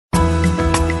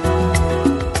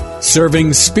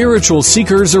Serving spiritual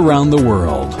seekers around the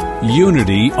world.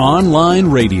 Unity Online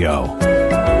Radio.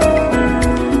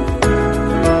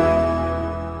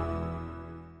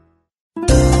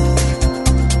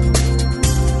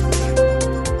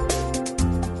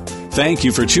 Thank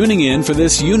you for tuning in for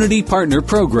this Unity Partner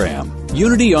Program.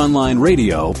 Unity Online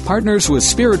Radio partners with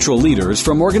spiritual leaders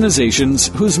from organizations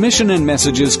whose mission and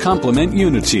messages complement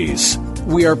Unity's.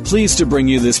 We are pleased to bring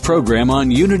you this program on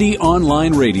Unity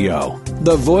Online Radio,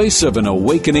 the voice of an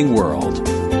awakening world.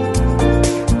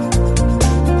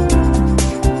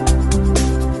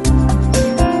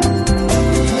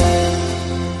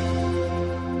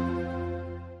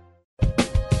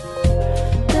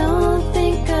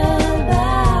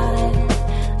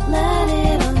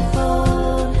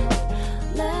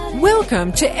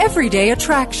 Welcome to Everyday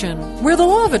Attraction, where the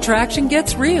law of attraction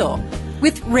gets real,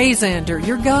 with Ray Zander,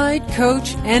 your guide,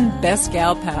 coach, and best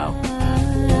gal pal.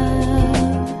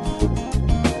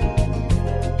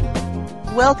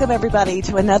 Welcome, everybody,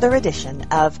 to another edition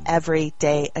of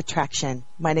Everyday Attraction.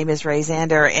 My name is Ray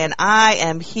Zander, and I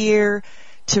am here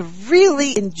to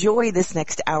really enjoy this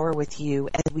next hour with you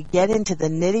as we get into the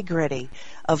nitty-gritty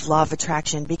of law of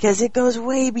attraction, because it goes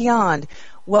way beyond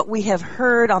what we have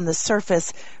heard on the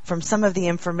surface from some of the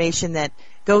information that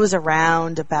goes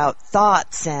around about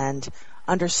thoughts and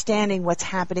understanding what's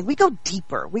happening. We go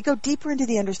deeper. We go deeper into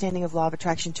the understanding of law of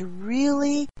attraction to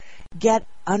really get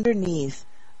underneath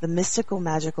the mystical,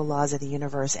 magical laws of the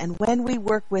universe. And when we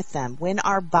work with them, when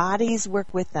our bodies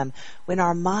work with them, when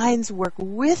our minds work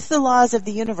with the laws of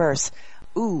the universe,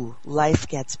 life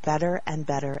gets better and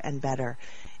better and better.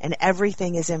 And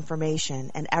everything is information,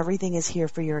 and everything is here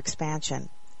for your expansion.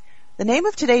 The name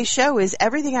of today's show is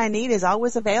Everything I Need is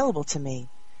Always Available to Me.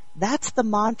 That's the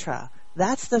mantra.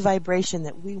 That's the vibration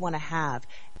that we want to have.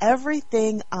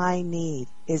 Everything I need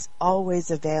is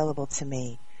always available to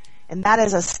me. And that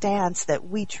is a stance that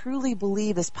we truly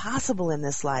believe is possible in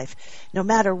this life. No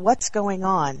matter what's going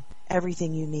on,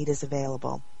 everything you need is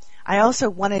available. I also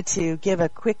wanted to give a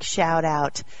quick shout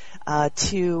out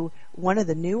to one of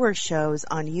the newer shows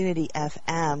on Unity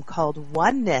FM called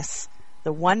Oneness,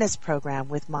 the Oneness program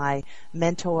with my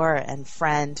mentor and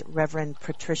friend, Reverend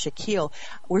Patricia Keel.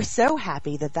 We're so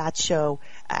happy that that show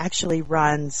actually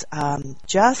runs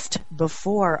just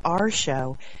before our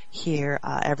show here,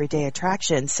 Everyday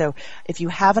Attraction. So if you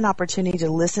have an opportunity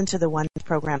to listen to the Oneness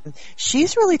program,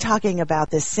 she's really talking about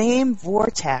the same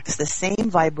vortex, the same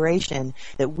vibration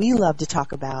that we love to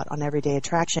talk about on Everyday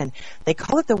Attraction. They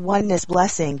call it the Oneness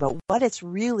Blessing, but what it's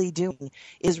really doing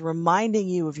is reminding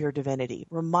you of your divinity,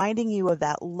 reminding you of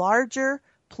that larger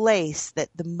place that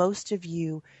the most of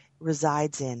you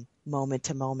resides in moment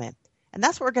to moment. And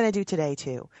that's what we're going to do today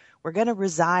too. We're going to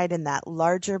reside in that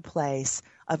larger place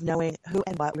of knowing who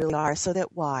and what we really are. So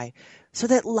that why? So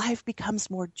that life becomes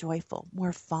more joyful,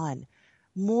 more fun,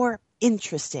 more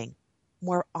interesting,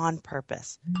 more on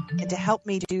purpose. And to help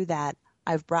me do that,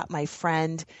 I've brought my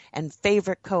friend and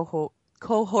favorite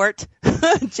cohort,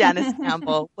 Janice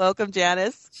Campbell. Welcome,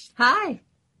 Janice. Hi.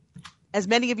 As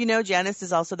many of you know, Janice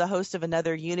is also the host of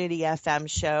another Unity FM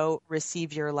show,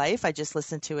 Receive Your Life. I just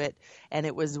listened to it, and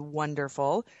it was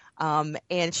wonderful.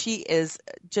 And she is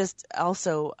just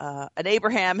also an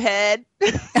Abraham head.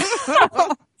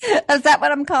 Is that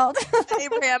what I'm called?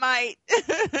 Abrahamite.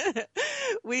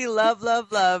 We love,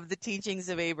 love, love the teachings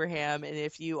of Abraham. And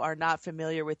if you are not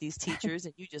familiar with these teachers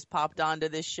and you just popped onto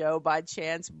this show by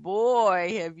chance,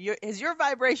 boy, has your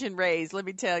vibration raised, let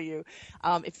me tell you.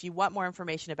 If you want more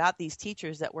information about these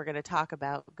teachers that we're going to talk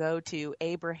about, go to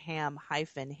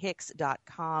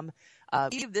abraham-hicks.com.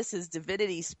 This is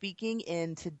divinity speaking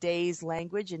in today's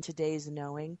language, in today's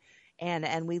knowing.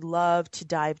 And we love to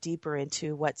dive deeper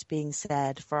into what's being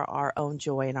said for our own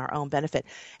joy and our own benefit.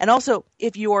 And also,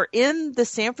 if you're in the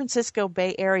San Francisco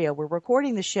Bay Area, we're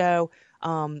recording the show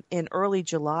in early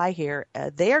July here.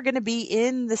 They are going to be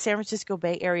in the San Francisco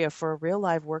Bay Area for a real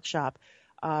live workshop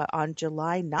on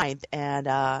July 9th. And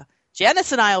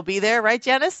Janice and I will be there, right,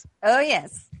 Janice? Oh,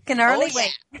 yes. Can hardly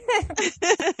wait.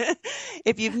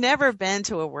 If you've never been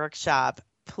to a workshop,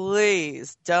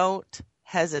 please don't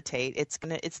hesitate. It's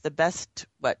the best,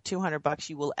 $200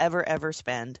 you will ever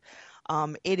spend.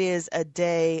 It is a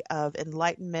day of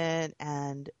enlightenment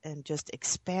and just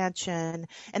expansion,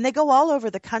 and they go all over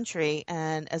the country,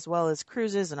 and as well as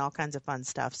cruises and all kinds of fun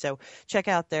stuff. So check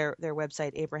out their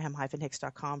website,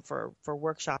 abraham-hicks.com, for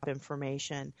workshop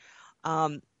information.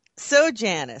 So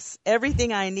Janice,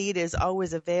 everything I need is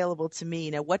always available to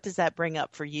me. Now, what does that bring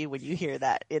up for you when you hear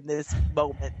that in this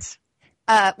moment?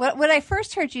 When I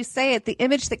first heard you say it, the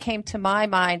image that came to my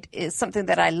mind is something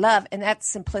that I love, and that's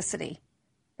simplicity.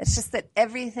 It's just that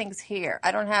everything's here.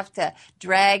 I don't have to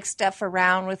drag stuff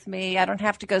around with me. I don't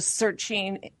have to go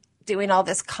searching, doing all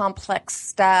this complex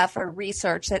stuff or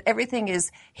research. That everything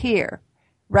is here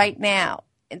right now.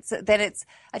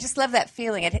 I just love that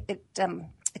feeling. It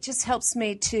just helps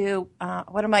me to,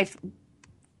 one of my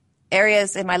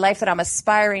areas in my life that I'm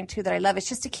aspiring to that I love is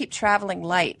just to keep traveling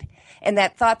light. And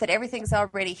that thought that everything's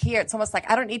already here, it's almost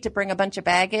like I don't need to bring a bunch of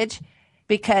baggage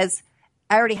because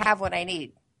I already have what I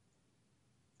need.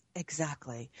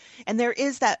 Exactly. And there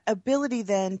is that ability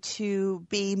then to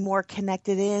be more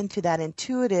connected into that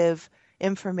intuitive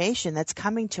information that's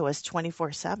coming to us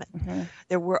 24/7.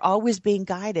 Mm-hmm. We're always being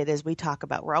guided, as we talk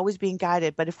about. We're always being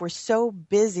guided. But if we're so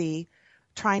busy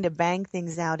trying to bang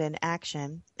things out in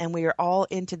action, and we are all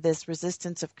into this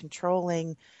resistance of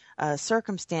controlling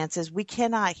circumstances, we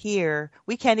can't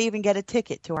even get a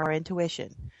ticket to our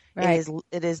intuition. Right.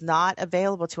 It is not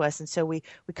available to us. And so we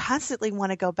constantly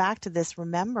want to go back to this,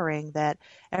 remembering that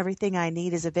everything I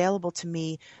need is available to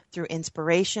me through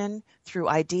inspiration, through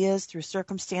ideas, through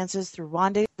circumstances, through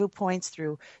rendezvous points,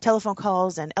 through telephone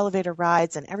calls and elevator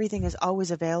rides, and everything is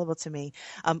always available to me.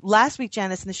 Last week,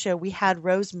 Janice, in the show, we had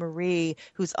Rose Marie,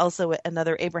 who's also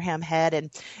another Abraham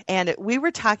head, and we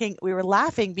were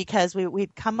laughing because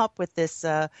we'd come up with this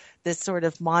sort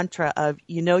of mantra of,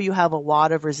 you have a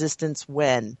wad of resistance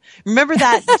when. Remember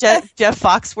that, Jeff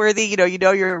Foxworthy, you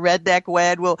know you're a redneck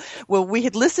when. Well, we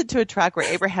had listened to a track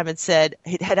where Abraham had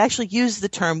actually used the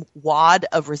term wad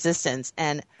of resistance.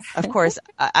 And of course,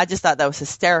 I just thought that was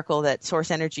hysterical that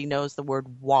Source Energy knows the word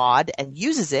wad and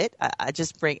uses it. I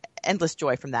just bring endless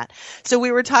joy from that. So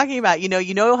we were talking about,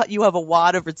 you have a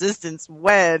wad of resistance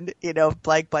when,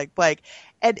 blank, blank, blank.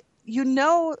 And you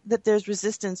know that there's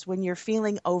resistance when you're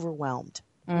feeling overwhelmed,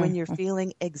 when you're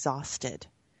feeling exhausted.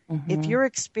 Mm-hmm. If you're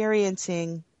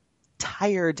experiencing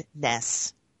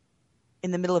tiredness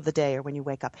in the middle of the day or when you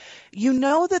wake up, you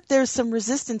know that there's some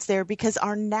resistance there because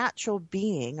our natural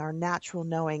being, our natural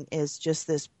knowing is just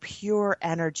this pure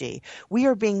energy. We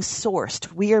are being sourced.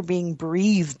 We are being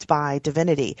breathed by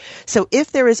divinity. So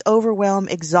if there is overwhelm,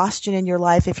 exhaustion in your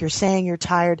life, if you're saying you're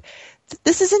tired,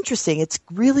 this is interesting. It's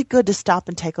really good to stop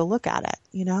and take a look at it,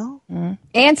 Mm.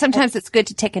 And sometimes it's good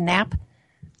to take a nap.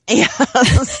 Yeah.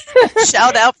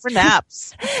 Shout out for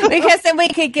naps. Because then we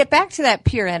can get back to that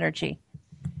pure energy.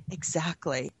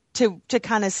 Exactly. To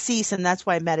kind of cease, and that's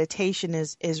why meditation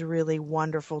is really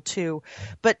wonderful too.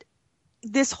 But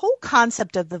this whole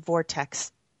concept of the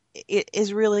vortex, it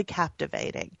is really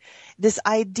captivating. This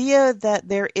idea that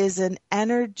there is an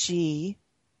energy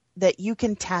that you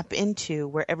can tap into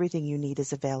where everything you need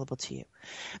is available to you.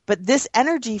 But this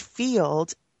energy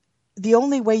field, the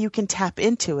only way you can tap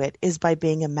into it is by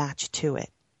being a match to it.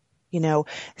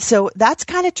 So that's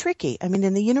kind of tricky. I mean,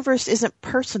 and the universe isn't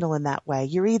personal in that way.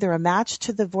 You're either a match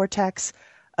to the vortex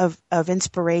of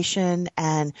inspiration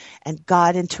and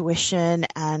God intuition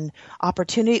and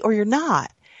opportunity, or you're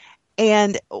not.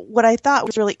 And what I thought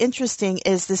was really interesting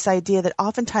is this idea that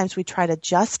oftentimes we try to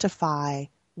justify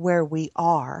where we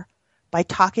are by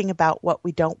talking about what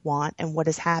we don't want and what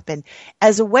has happened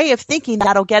as a way of thinking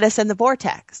that'll get us in the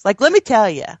vortex. Like, let me tell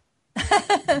you.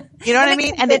 You know what I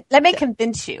mean? Let me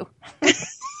convince you.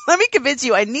 Let me convince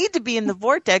you I need to be in the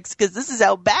vortex because this is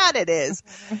how bad it is.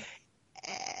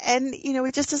 And,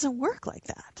 it just doesn't work like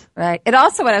that. Right. And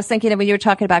also what I was thinking of when you were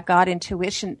talking about God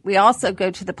intuition, we also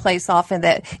go to the place often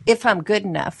that if I'm good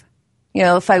enough,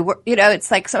 if I work,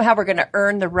 it's like somehow we're going to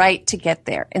earn the right to get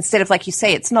there. Instead of, like you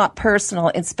say, it's not personal.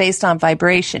 It's based on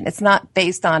vibration. It's not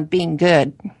based on being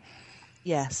good.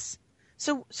 Yes.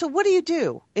 So what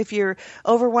do if you're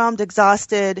overwhelmed,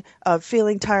 exhausted,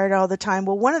 feeling tired all the time?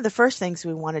 Well, one of the first things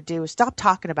we want to do is stop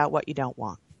talking about what you don't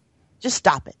want. Just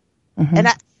stop it. Mm-hmm.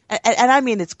 And I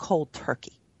mean, it's cold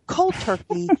turkey. Cold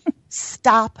turkey.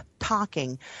 Stop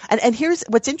talking. And here's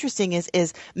what's interesting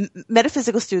is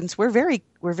metaphysical students, we're very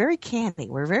canny.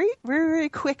 We're very, very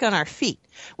quick on our feet.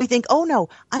 We think, oh no,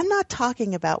 I'm not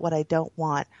talking about what I don't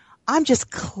want. I'm just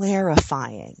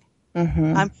clarifying.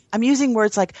 Mm-hmm. I'm using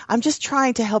words like, I'm just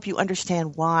trying to help you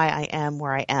understand why I am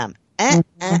where I am.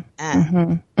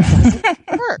 Mm-hmm. Doesn't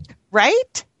work,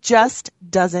 right? Just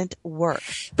doesn't work.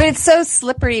 But it's so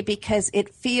slippery because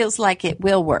it feels like it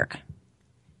will work.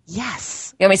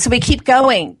 Yes. So we keep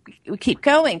going. We keep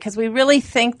going because we really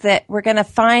think that we're going to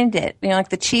find it, like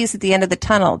the cheese at the end of the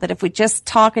tunnel, that if we just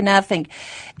talk enough and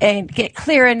get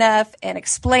clear enough and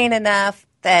explain enough,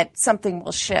 that something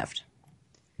will shift.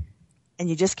 And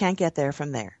you just can't get there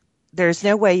from there. There's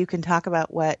no way you can talk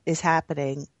about what is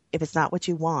happening if it's not what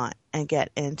you want and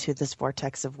get into this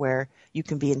vortex of where you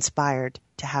can be inspired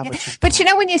to have what you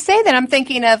But when you say that, I'm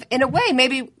thinking of, in a way,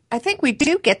 maybe I think we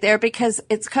do get there because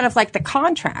it's kind of like the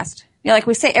contrast. Like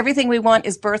we say, everything we want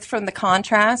is birthed from the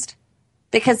contrast.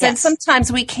 Because then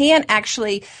sometimes we can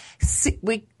actually see,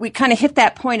 we kind of hit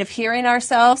that point of hearing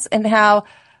ourselves, and how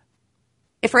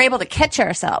if we're able to catch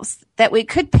ourselves, that we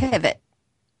could pivot.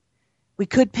 We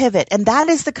could pivot. And that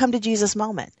is the come to Jesus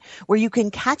moment, where you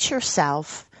can catch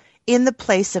yourself in the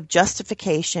place of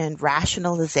justification,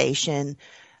 rationalization.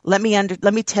 Let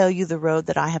me tell you the road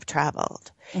that I have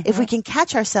traveled. Mm-hmm. If we can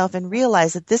catch ourselves and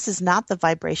realize that this is not the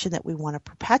vibration that we want to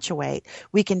perpetuate,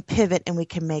 we can pivot and we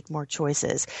can make more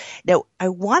choices. Now, I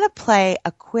want to play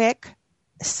a quick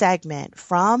segment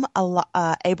from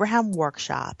a Abraham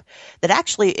workshop that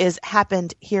actually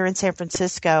happened here in San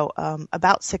Francisco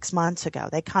about 6 months ago.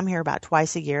 They come here about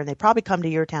twice a year, and they probably come to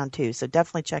your town too, so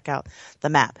definitely check out the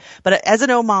map. But as an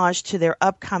homage to their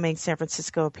upcoming San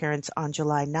Francisco appearance on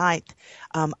July 9th,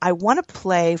 I want to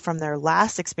play from their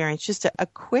last experience just a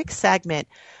quick segment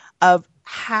of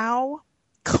how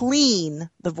clean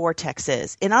the vortex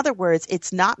is. In other words,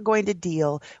 it's not going to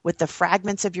deal with the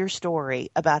fragments of your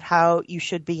story about how you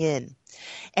should be in.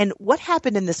 And what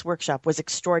happened in this workshop was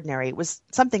extraordinary. It was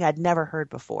something I'd never heard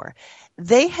before.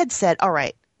 They had said, all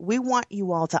right, we want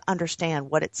you all to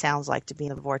understand what it sounds like to be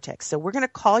in the vortex. So we're going to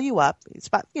call you up. It's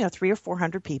about, 300 or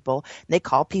 400 people. And they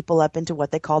call people up into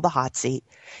what they call the hot seat.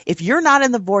 If you're not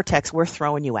in the vortex, we're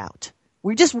throwing you out.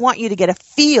 We just want you to get a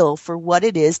feel for what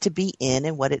it is to be in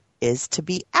and what it is to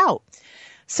be out.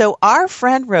 So our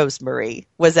friend Rosemary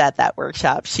was at that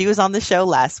workshop. She was on the show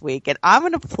last week, and I'm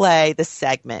going to play the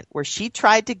segment where she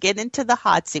tried to get into the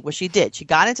hot seat. Well, she did. She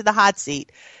got into the hot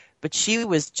seat, but she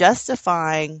was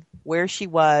justifying where she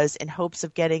was in hopes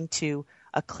of getting to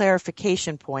a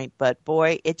clarification point. But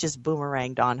boy, it just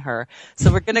boomeranged on her.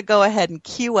 So we're going to go ahead and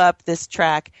cue up this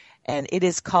track. And it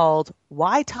is called,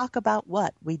 Why Talk About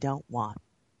What We Don't Want?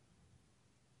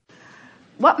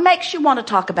 What makes you want to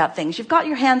talk about things? You've got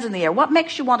your hands in the air. What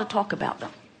makes you want to talk about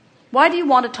them? Why do you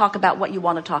want to talk about what you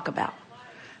want to talk about?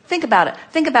 Think about it.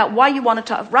 Think about why you want to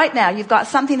talk. Right now, you've got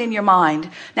something in your mind.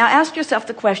 Now ask yourself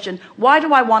the question, why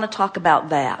do I want to talk about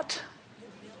that?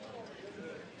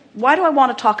 Why do I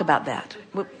want to talk about that?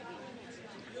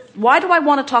 Why do I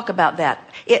want to talk about that?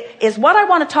 Is what I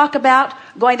want to talk about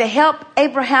going to help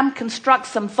Abraham construct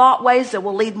some thought ways that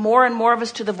will lead more and more of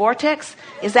us to the vortex?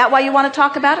 Is that why you want to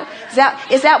talk about it?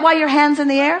 Is that why your hand's in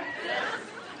the air?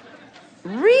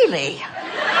 Really?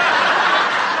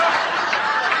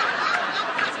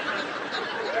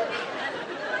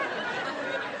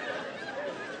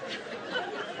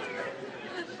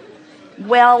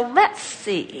 Well, let's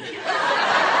see.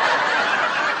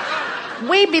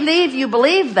 We believe you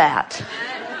believe that.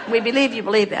 We believe you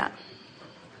believe that.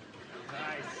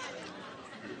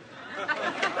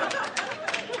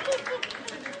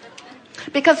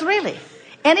 Because really,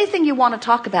 anything you want to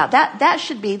talk about, that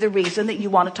should be the reason that you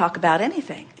want to talk about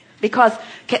anything. Because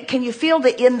can you feel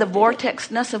in the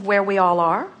vortexness of where we all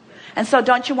are? And so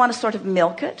don't you want to sort of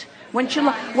milk it? Wouldn't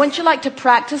you like to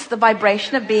practice the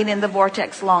vibration of being in the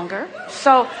vortex longer?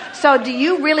 So do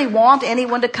you really want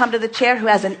anyone to come to the chair who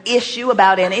has an issue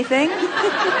about anything?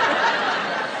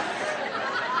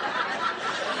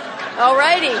 All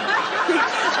righty.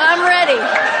 I'm ready.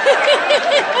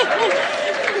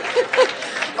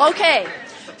 Okay.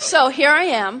 So here I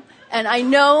am, and I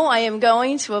know I am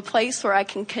going to a place where I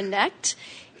can connect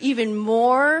even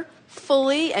more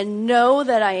fully and know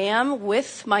that I am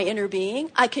with my inner being.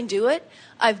 I can do it.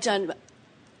 I've done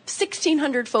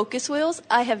 1,600 focus wheels.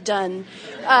 I have done,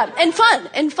 and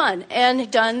fun,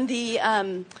 and done the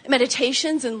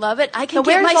meditations and love it. I can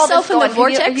get myself in the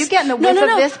vortex. Are you getting a whiff of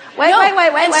this? Wait.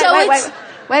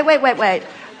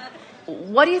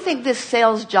 What do you think this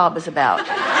sales job is about?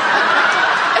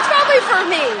 It's probably for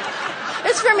me.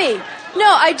 It's for me. No,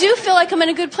 I do feel like I'm in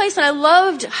a good place, and I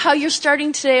loved how you're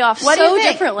starting today off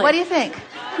differently. What do you think?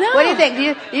 No. What do you think?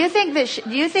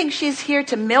 Do you think she's here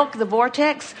to milk the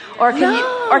vortex, or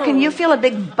can you feel a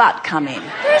big butt coming?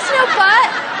 There's no butt.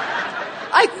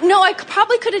 I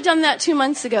probably could have done that 2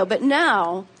 months ago, but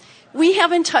now we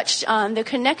haven't touched on the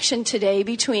connection today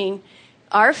between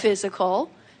our physical,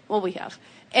 we have,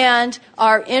 and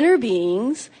our inner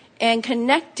beings, and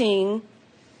connecting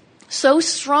so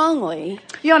strongly.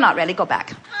 You're not ready. Go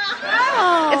back.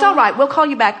 Oh. It's all right. We'll call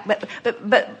you back.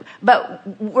 But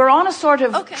we're on a sort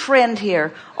of trend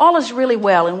here. All is really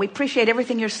well, and we appreciate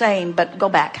everything you're saying, but go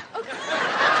back. Okay.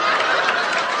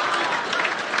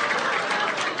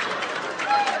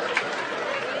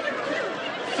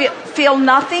 Feel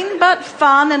nothing but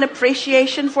fun and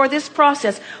appreciation for this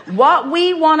process. What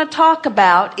we want to talk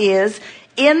about is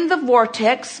in the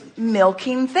vortex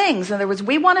milking things. In other words,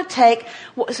 we want to take,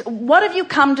 what have you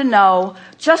come to know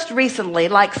just recently,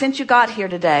 like since you got here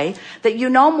today, that you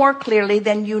know more clearly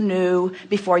than you knew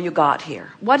before you got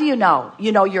here? What do you know?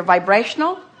 You know you're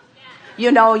vibrational.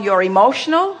 You know you're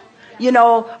emotional. You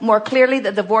know more clearly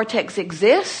that the vortex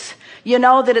exists. You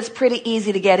know that it's pretty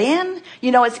easy to get in.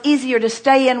 You know it's easier to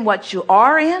stay in what you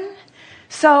are in.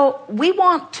 So we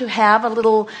want to have a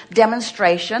little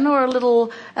demonstration or a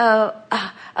little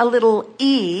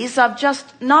ease of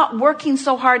just not working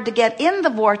so hard to get in the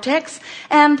vortex,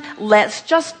 and let's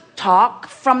just talk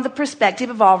from the perspective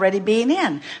of already being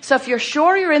in. So if you're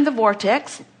sure you're in the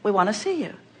vortex, we want to see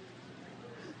you.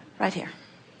 Right here.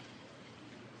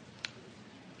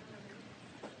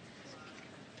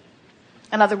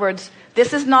 In other words,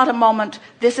 this is not a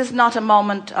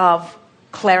moment of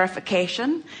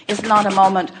clarification. It's not a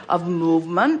moment of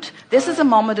movement. This is a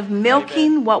moment of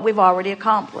milking what we've already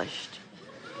accomplished.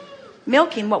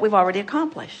 Milking what we've already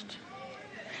accomplished.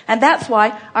 And that's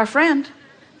why our friend,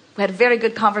 we had a very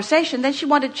good conversation, then she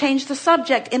wanted to change the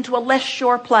subject into a less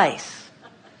sure place,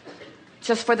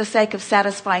 just for the sake of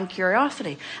satisfying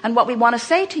curiosity. And what we want to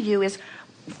say to you is,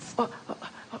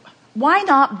 why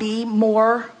not be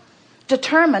more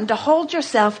determined to hold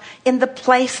yourself in the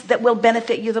place that will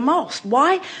benefit you the most?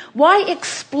 Why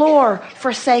explore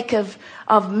for sake of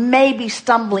maybe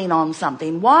stumbling on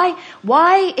something?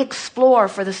 Why explore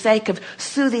for the sake of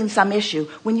soothing some issue?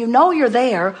 When you know you're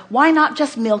there, why not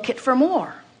just milk it for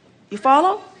more? You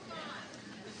follow?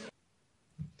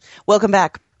 Welcome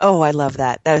back. Oh, I love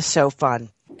that. That was so fun.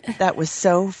 That was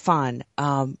so fun.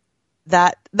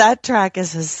 That track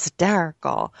is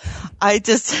hysterical. I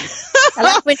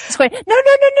like when it's going, no. No.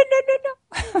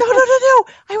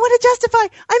 I want to justify.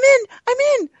 I'm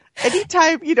in.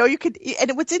 Anytime, you could,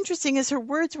 and what's interesting is her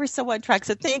words were so on track.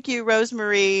 So thank you,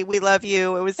 Rosemary. We love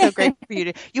you. It was so great for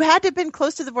you you had to have been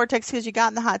close to the vortex because you got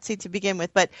in the hot seat to begin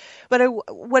with. But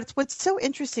what's so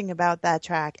interesting about that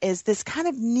track is this kind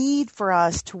of need for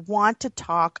us to want to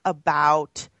talk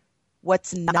about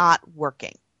what's not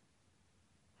working.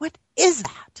 What is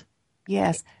that?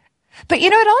 Yes. But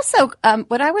it also,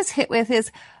 what I was hit with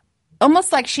is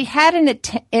almost like she had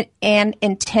an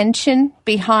intention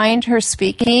behind her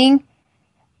speaking,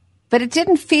 but it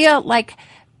didn't feel like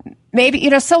maybe,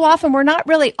 so often we're not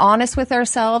really honest with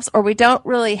ourselves, or we don't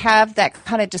really have that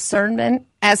kind of discernment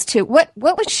as to what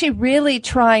was she really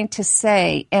trying to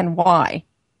say and why.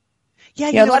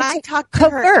 Yeah, when I talked to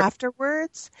her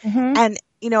afterwards, and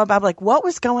about like what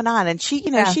was going on, and she,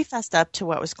 she fessed up to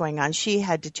what was going on. She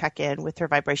had to check in with her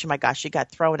vibration. My gosh, she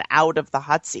got thrown out of the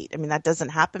hot seat. I mean, that doesn't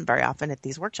happen very often at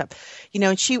these workshops,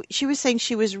 and she was saying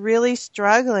she was really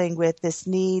struggling with this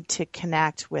need to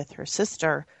connect with her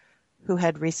sister, who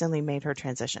had recently made her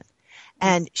transition,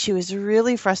 and she was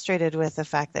really frustrated with the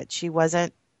fact that she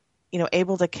wasn't,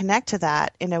 able to connect to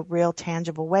that in a real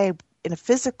tangible way, in a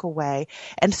physical way.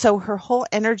 And so her whole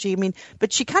energy,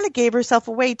 but she kind of gave herself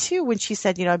away too when she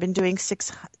said, I've been doing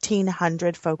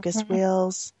 1,600 focus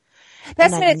wheels.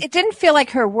 That's it. It didn't feel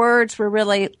like her words were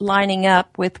really lining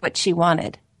up with what she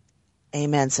wanted.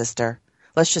 Amen, sister.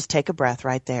 Let's just take a breath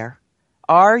right there.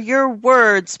 Are your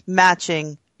words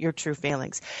matching your true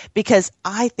feelings? Because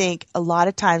I think a lot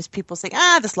of times people say,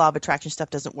 this law of attraction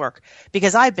stuff doesn't work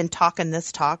because I've been talking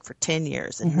this talk for 10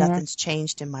 years and nothing's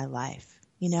changed in my life.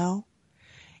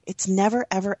 It's never,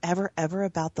 ever, ever, ever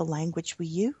about the language we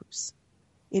use.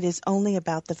 It is only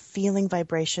about the feeling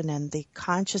vibration and the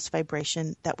conscious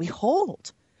vibration that we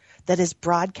hold that is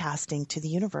broadcasting to the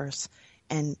universe.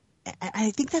 And I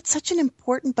think that's such an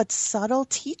important but subtle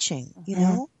teaching,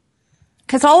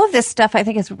 Because all of this stuff, I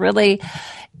think, is really,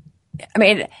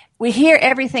 we hear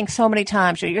everything so many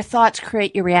times. Your thoughts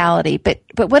create your reality. But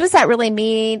what does that really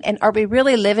mean? And are we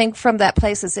really living from that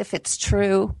place as if it's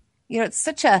true? It's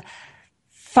such a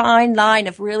fine line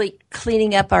of really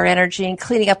cleaning up our energy and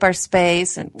cleaning up our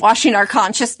space and washing our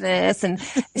consciousness. And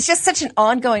it's just such an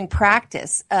ongoing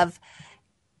practice of,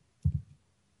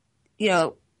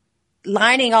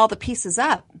 lining all the pieces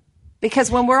up. Because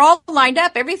when we're all lined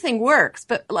up, everything works.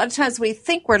 But a lot of times we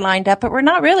think we're lined up, but we're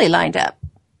not really lined up.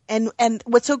 And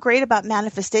what's so great about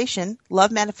manifestation,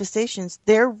 love manifestations,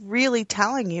 they're really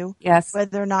telling you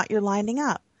whether or not you're lining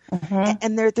up.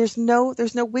 And there's no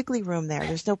wiggly room there.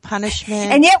 There's no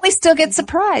punishment. And yet we still get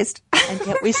surprised. Where's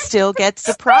it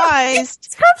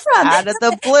come from? Out of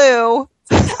the blue.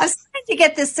 I was trying to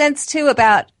get this sense too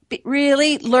about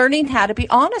really learning how to be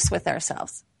honest with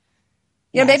ourselves.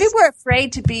 Maybe we're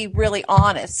afraid to be really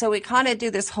honest. So we kind of do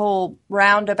this whole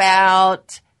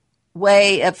roundabout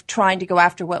way of trying to go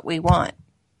after what we want.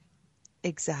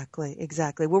 Exactly.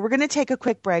 Well, we're going to take a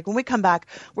quick break. When we come back,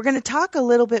 we're going to talk a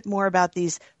little bit more about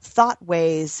these thought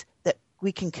ways that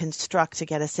we can construct to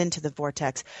get us into the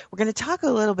vortex. We're going to talk a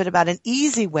little bit about an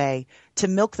easy way to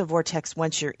milk the vortex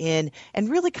once you're in, and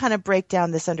really kind of break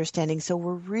down this understanding so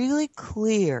we're really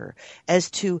clear as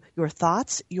to your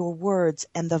thoughts, your words,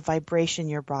 and the vibration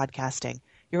you're broadcasting.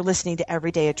 You're listening to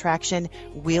Everyday Attraction.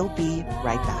 We'll be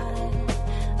right back.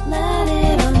 Let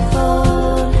it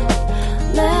unfold.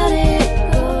 Let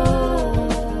it go.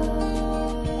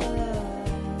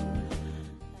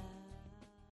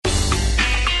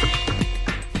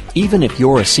 Even if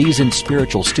you're a seasoned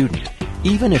spiritual student,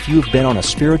 even if you've been on a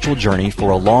spiritual journey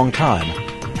for a long time,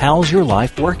 how's your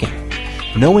life working?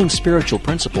 Knowing spiritual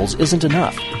principles isn't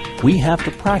enough. We have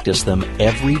to practice them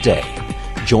every day.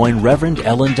 Join Reverend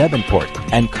Ellen Davenport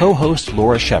and co-host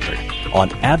Laura Shepard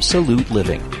on Absolute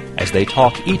Living as they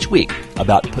talk each week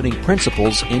about putting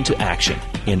principles into action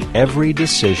in every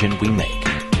decision we make.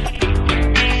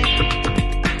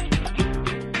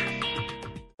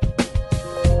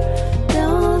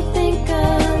 Don't think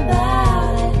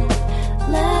about it.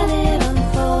 Let it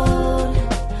unfold.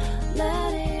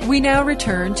 Let it. We now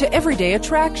return to Everyday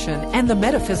Attraction and the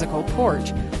Metaphysical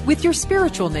Porch with your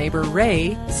spiritual neighbor,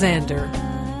 Ray Zander.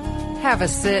 Have a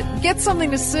sit, get something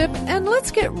to sip, and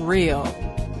let's get real.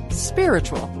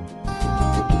 Spiritual.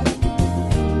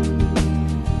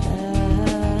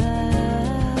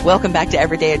 Welcome back to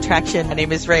Everyday Attraction. My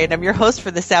name is Ray, and I'm your host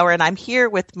for this hour, and I'm here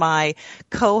with my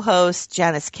co-host,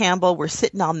 Janice Campbell. We're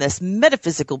sitting on this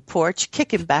metaphysical porch,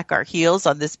 kicking back our heels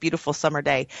on this beautiful summer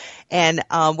day. And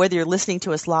whether you're listening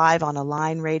to us live on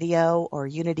Align Radio or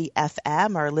Unity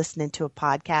FM or listening to a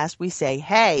podcast, we say,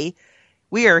 hey,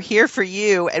 we are here for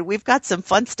you, and we've got some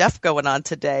fun stuff going on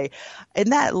today.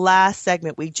 In that last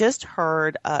segment, we just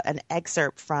heard an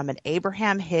excerpt from an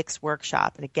Abraham Hicks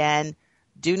workshop. And again,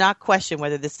 do not question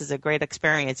whether this is a great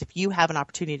experience. If you have an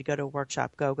opportunity to go to a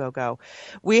workshop, go.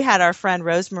 We had our friend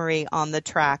Rosemary on the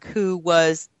track who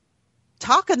was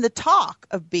talking the talk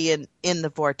of being in the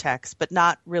vortex, but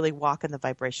not really walking the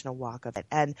vibrational walk of it.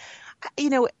 And,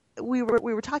 we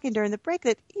were talking during the break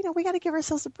that, we got to give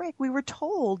ourselves a break. We were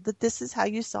told that this is how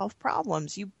you solve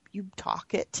problems. You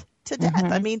talk it to death.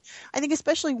 Mm-hmm. I mean, I think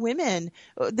especially women,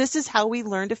 this is how we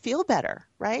learn to feel better,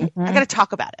 right? Mm-hmm. I got to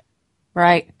talk about it.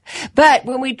 Right. But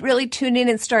when we really tune in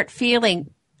and start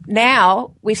feeling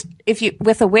now,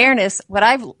 with awareness, what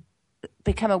I've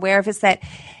become aware of is that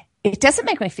it doesn't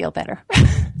make me feel better.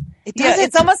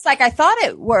 It's almost like I thought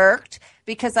it worked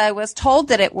because I was told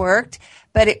that it worked,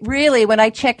 but it really, when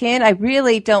I check in, I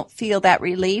really don't feel that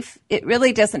relief. It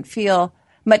really doesn't feel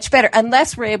much better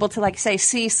unless we're able to, like say,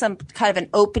 see some kind of an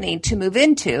opening to move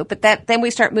into, but then we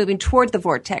start moving toward the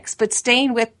vortex. But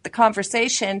staying with the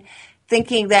conversation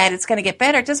thinking that it's going to get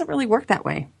better, it doesn't really work that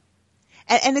way.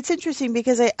 And it's interesting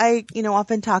because I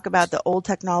often talk about the old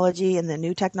technology and the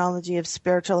new technology of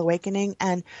spiritual awakening.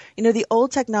 And, the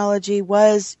old technology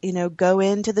was, go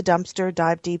into the dumpster,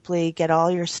 dive deeply, get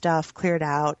all your stuff cleared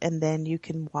out, and then you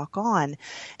can walk on.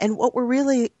 And what we're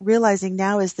really realizing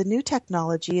now is the new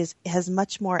technology has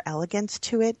much more elegance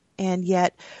to it. And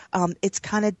yet it's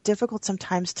kind of difficult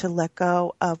sometimes to let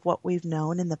go of what we've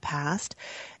known in the past.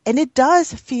 And it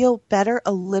does feel better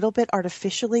a little bit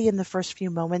artificially in the first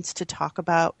few moments to talk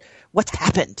about what's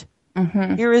happened.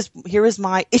 Mm-hmm. Here is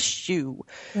my issue.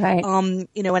 Right.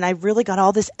 And I've really got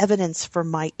all this evidence for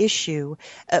my issue.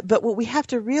 But what we have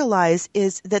to realize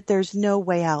is that there's no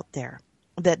way out there.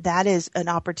 That is an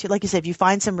opportunity. Like you said, if you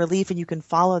find some relief and you can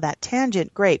follow that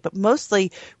tangent, great. But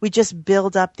mostly we just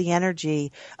build up the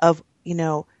energy of,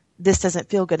 this doesn't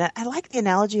feel good. I like the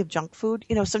analogy of junk food.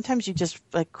 Sometimes you just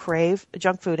crave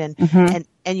junk food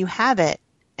and you have it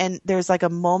and there's like a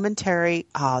momentary,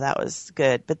 oh, that was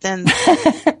good. But then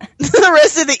the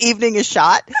rest of the evening is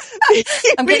shot.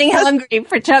 I'm getting hungry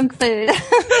for junk food.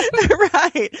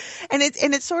 Right. And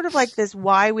it's sort of like this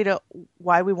why we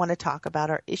want to talk about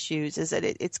our issues is that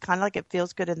it's kind of like it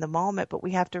feels good in the moment, but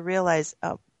we have to realize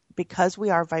because we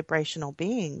are vibrational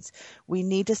beings, we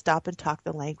need to stop and talk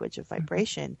the language of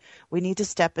vibration. We need to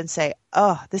step and say,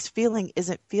 oh, this feeling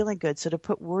isn't feeling good. So to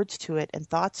put words to it and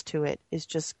thoughts to it is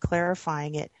just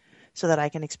clarifying it so that I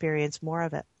can experience more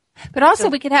of it. But also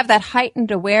we could have that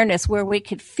heightened awareness where we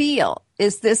could feel,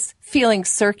 is this feeling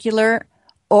circular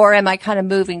or am I kind of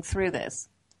moving through this?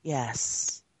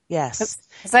 Yes.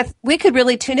 We could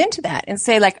really tune into that and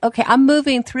say like, okay, I'm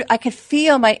moving through. I could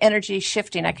feel my energy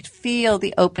shifting. I could feel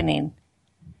the opening.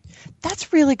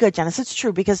 That's really good, Janice. It's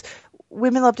true because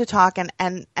women love to talk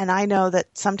and I know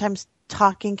that sometimes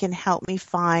talking can help me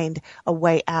find a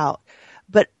way out.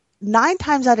 But 9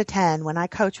 times out of 10, when I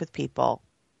coach with people,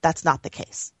 that's not the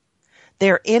case.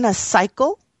 they're in a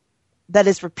cycle that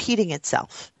is repeating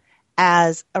itself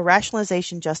as a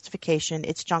rationalization, justification.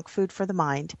 It's junk food for the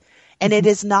mind, and it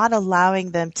is not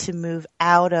allowing them to move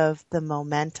out of the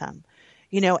momentum,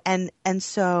 and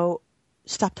so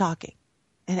stop talking.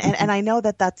 And I know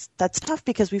that's tough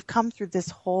because we've come through this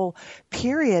whole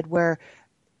period where,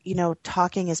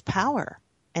 talking is power.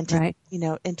 And to, right.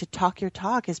 And to talk your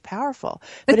talk is powerful.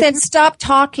 But then stop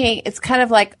talking. It's kind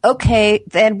of like, okay,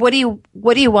 then what do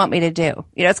you want me to do?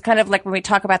 It's kind of like when we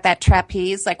talk about that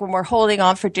trapeze, like when we're holding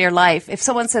on for dear life. If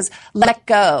someone says, let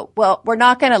go, well, we're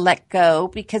not going to let go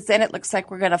because then it looks like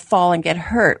we're going to fall and get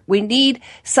hurt. We need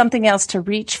something else to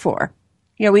reach for.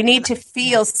 We need to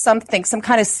feel something, some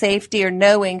kind of safety or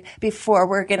knowing before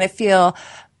we're going to feel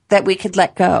that we could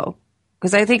let go.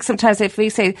 Because I think sometimes if we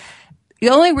say, the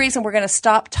only reason we're going to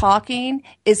stop talking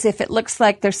is if it looks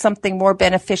like there's something more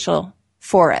beneficial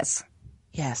for us.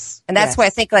 Yes. And that's why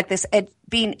I think like this,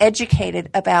 being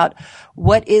educated about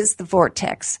what is the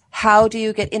vortex? How do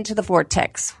you get into the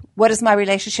vortex? What is my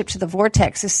relationship to the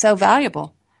vortex is so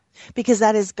valuable. Because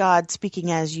that is God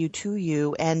speaking as you to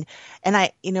you. And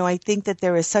I think that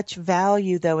there is such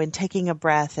value though in taking a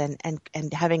breath and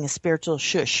having a spiritual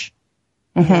shush,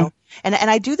 And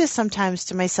I do this sometimes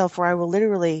to myself where I will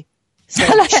literally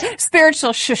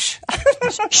spiritual shush.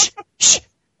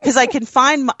 Because I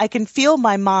can feel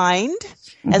my mind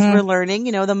as we're learning.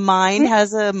 The mind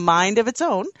has a mind of its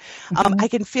own. I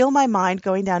can feel my mind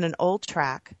going down an old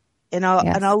track, and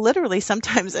I'll literally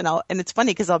sometimes and it's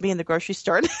funny because I'll be in the grocery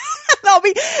store and I'll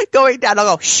be going down.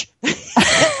 I'll go shh.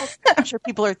 I'm sure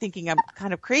people are thinking I'm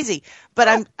kind of crazy, but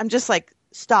I'm just like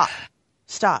stop,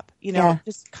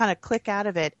 just kind of click out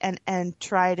of it and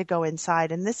try to go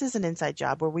inside. And this is an inside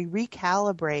job where we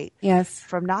recalibrate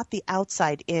from not the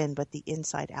outside in, but the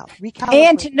inside out.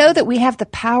 And to know that we have the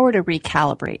power to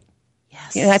recalibrate.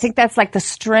 Yes. I think that's like the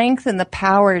strength and the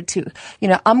power to,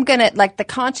 I'm going to, like the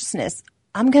consciousness,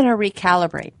 I'm going to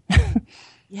recalibrate.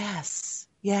 Yes.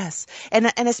 Yes.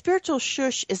 And a spiritual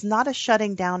shush is not a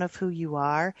shutting down of who you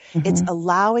are. It's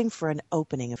allowing for an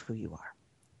opening of who you are.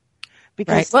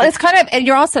 Because Well, it's kind of, and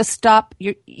you're also it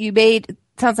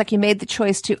sounds like you made the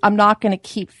choice to, I'm not going to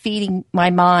keep feeding my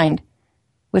mind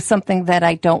with something that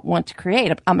I don't want to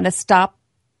create. I'm going to stop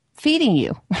feeding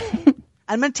you.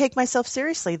 I'm going to take myself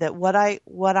seriously that what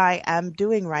I am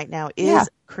doing right now is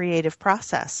creative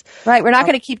process. Right. We're not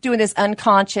going to keep doing this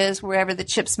unconscious, wherever the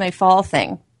chips may fall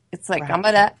thing. It's like, I'm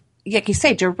going to, like you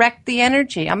say, direct the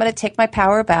energy. I'm going to take my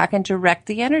power back and direct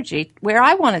the energy where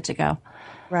I want it to go.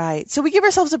 Right. So we give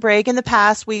ourselves a break. In the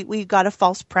past, we got a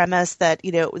false premise that,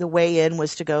 the way in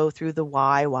was to go through the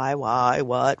why,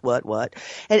 what.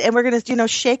 And we're going to,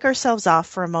 shake ourselves off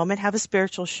for a moment, have a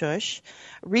spiritual shush,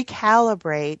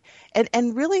 recalibrate,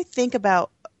 and really think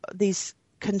about these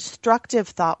constructive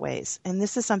thought ways. And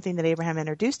this is something that Abraham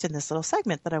introduced in this little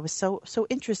segment that I was so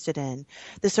interested in,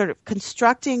 this sort of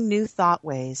constructing new thought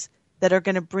ways that are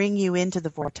going to bring you into the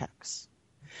vortex.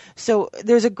 So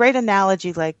there's a great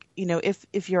analogy, like,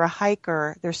 if you're a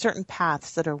hiker, there are certain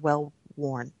paths that are well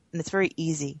worn, and it's very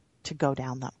easy to go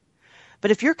down them.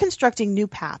 But if you're constructing new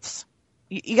paths,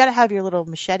 you got to have your little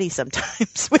machete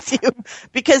sometimes with you,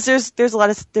 because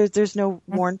there's no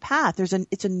worn path.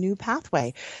 It's a new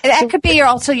pathway. And that could be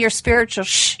also your spiritual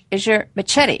is your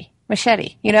machete,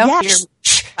 Yes.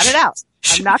 Cut it out.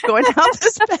 I'm not going down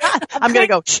this path. I'm going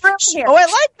to go, oh, I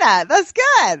like that. That's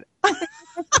good.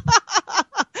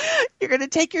 You're going to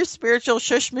take your spiritual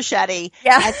shush machete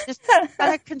and just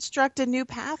kind of construct a new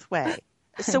pathway.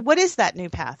 So what is that new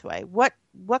pathway? What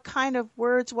kind of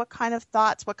words, what kind of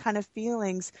thoughts, what kind of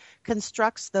feelings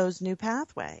constructs those new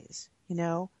pathways,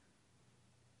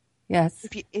 Yes.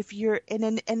 If you're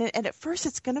and at first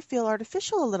it's going to feel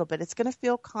artificial a little bit. It's going to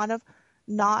feel kind of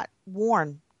not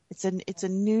worn. It's a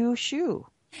new shoe.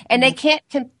 And they can't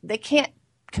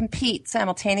compete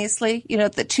simultaneously.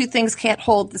 The two things can't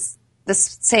hold this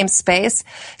same space.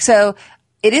 So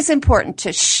it is important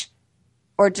to shh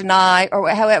or deny or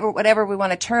whatever we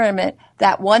want to term it,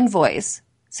 that one voice,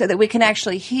 so that we can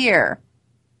actually hear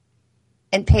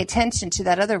and pay attention to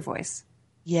that other voice.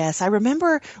 Yes, I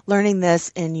remember learning this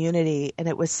in Unity, and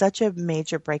it was such a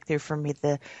major breakthrough for me,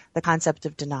 the concept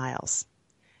of denials.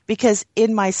 Because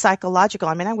in my psychological,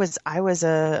 I was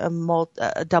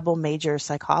a double major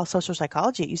social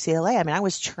psychology at UCLA. I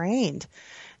was trained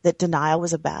that denial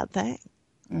was a bad thing.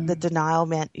 Mm-hmm. That denial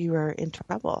meant you were in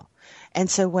trouble. And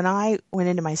so when I went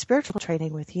into my spiritual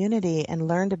training with Unity and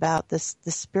learned about this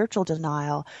spiritual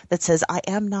denial that says, I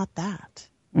am not that,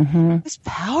 it was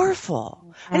powerful.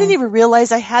 Mm-hmm. I didn't even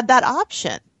realize I had that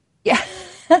option. Yeah.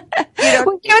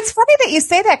 Well, it's funny that you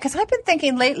say that because I've been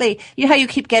thinking lately, you know how you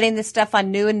keep getting this stuff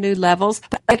on new and new levels.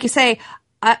 But like you say,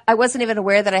 I wasn't even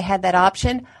aware that I had that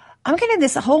option. I'm getting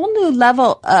this whole new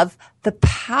level of the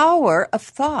power of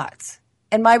thoughts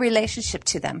and my relationship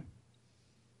to them.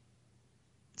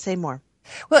 Say more.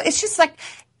 Well, it's just like,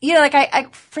 you know, like I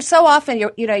for so often,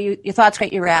 your thoughts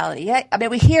create your reality. Yeah, I mean,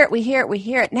 we hear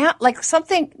it. Now, like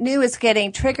something new is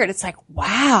getting triggered. It's like,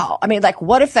 wow. I mean, like,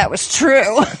 what if that was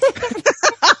true?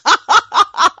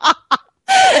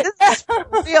 This is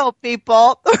real,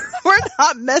 people. We're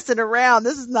not messing around.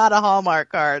 This is not a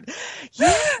Hallmark card.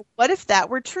 Yeah. What if that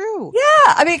were true?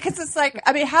 Yeah. I mean, because it's like,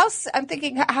 I mean, I'm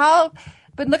thinking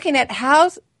been looking at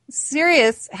how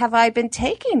serious have I been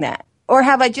taking that? Or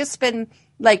have I just been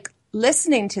like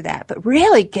listening to that, but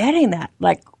really getting that?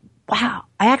 Like, wow,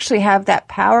 I actually have that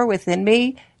power within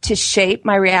me to shape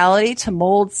my reality, to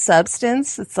mold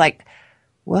substance. It's like,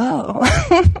 whoa.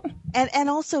 And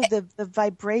also the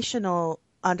vibrational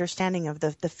understanding of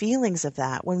the feelings of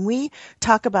that. When we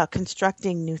talk about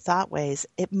constructing new thought ways,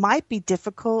 it might be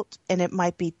difficult and it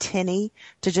might be tinny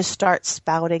to just start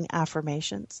spouting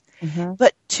affirmations. Mm-hmm.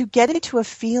 But to get into a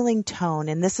feeling tone,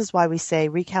 and this is why we say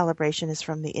recalibration is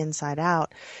from the inside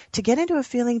out, to get into a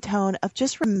feeling tone of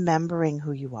just remembering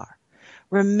who you are.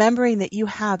 Remembering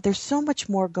that there's so much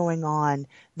more going on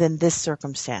than this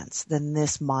circumstance, than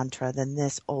this mantra, than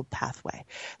this old pathway.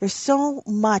 There's so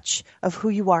much of who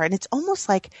you are. And it's almost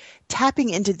like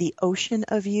tapping into the ocean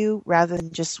of you rather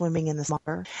than just swimming in the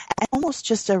water. And almost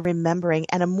just a remembering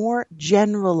and a more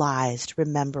generalized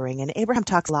remembering. And Abraham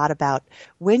talks a lot about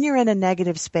when you're in a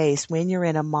negative space, when you're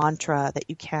in a mantra that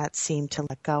you can't seem to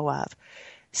let go of,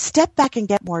 step back and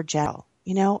get more general.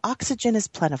 You know, oxygen is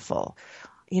plentiful.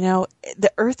 You know,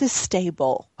 the earth is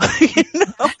stable.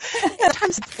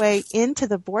 Sometimes the way into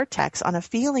the vortex on a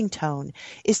feeling tone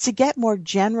is to get more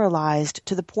generalized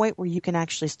to the point where you can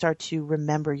actually start to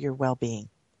remember your well-being.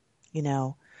 You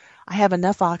know, I have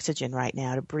enough oxygen right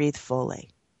now to breathe fully.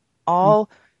 All,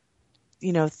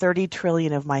 30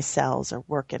 trillion of my cells are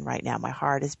working right now. My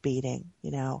heart is beating.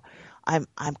 You know,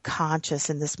 I'm conscious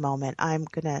in this moment. I'm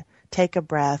going to take a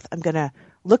breath. I'm going to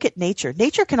look at nature.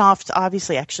 Nature can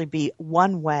obviously actually be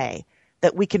one way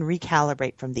that we can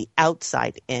recalibrate from the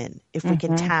outside in if we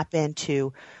can tap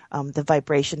into the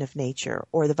vibration of nature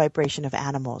or the vibration of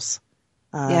animals,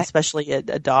 especially a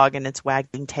dog and its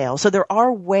wagging tail. So there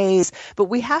are ways, but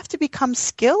we have to become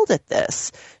skilled at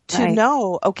this to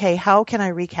know, okay, how can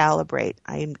I recalibrate?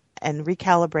 And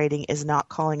recalibrating is not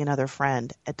calling another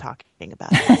friend and talking about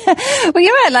it. Well, you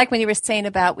know what I like when you were saying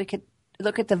about we could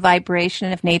look at the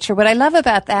vibration of nature. What I love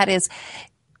about that is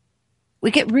we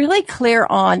get really clear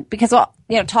on, because,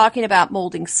 talking about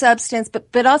molding substance,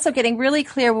 but also getting really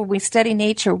clear when we study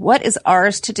nature, what is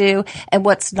ours to do and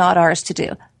what's not ours to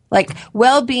do. Like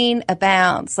well-being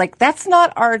abounds. Like that's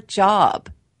not our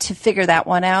job to figure that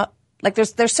one out. Like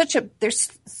the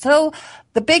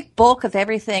big bulk of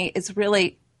everything is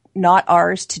really not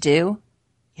ours to do.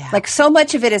 Yeah. Like so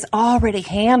much of it is already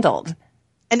handled.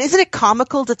 And isn't it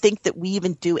comical to think that we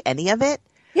even do any of it?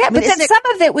 Yeah, but then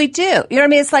some of it we do. You know what I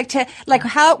mean? It's like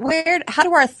how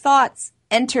do our thoughts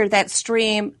enter that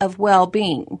stream of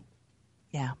well-being?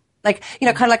 Yeah. Like,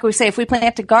 kind of like we say, if we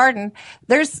plant a garden,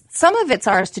 there's some of it's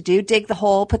ours to do. Dig the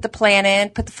hole, put the plant in,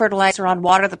 put the fertilizer on,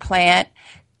 water the plant,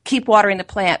 keep watering the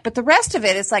plant. But the rest of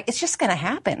it is like, it's just going to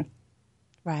happen.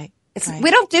 Right.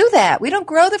 We don't do that. We don't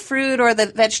grow the fruit or the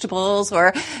vegetables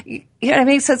or, you know what I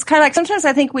mean? So it's kind of like sometimes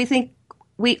I think we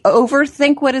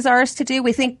overthink what is ours to do.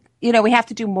 We think, we have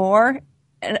to do more.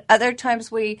 And other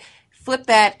times we flip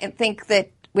that and think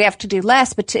that we have to do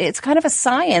less. But it's kind of a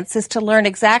science is to learn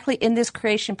exactly in this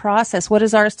creation process what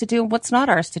is ours to do and what's not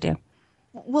ours to do.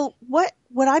 Well, what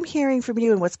I'm hearing from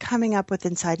you and what's coming up with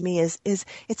inside me is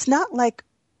it's not like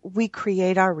we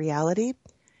create our reality.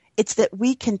 It's that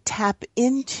we can tap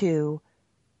into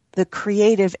the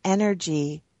creative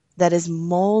energy that is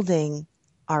molding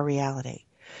our reality.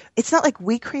 It's not like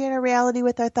we create our reality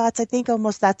with our thoughts. I think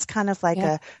almost that's kind of like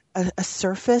a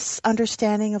surface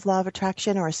understanding of law of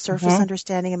attraction or a surface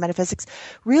understanding of metaphysics.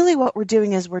 Really what we're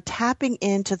doing is we're tapping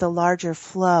into the larger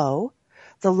flow,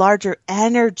 the larger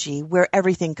energy where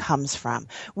everything comes from.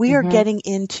 We are getting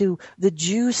into the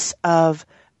juice of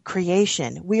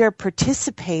creation. We are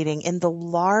participating in the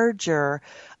larger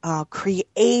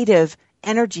creative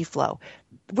energy flow.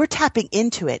 We're tapping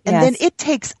into it, and then it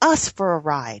takes us for a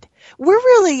ride. We're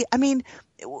really,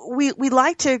 we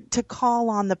like to call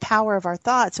on the power of our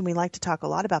thoughts, and we like to talk a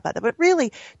lot about that. But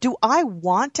really, do I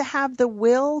want to have the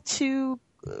will to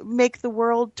make the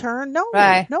world turn. No,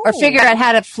 right. no. Or figure out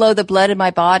how to flow the blood in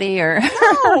my body, or no,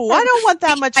 I don't want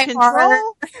that much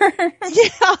control.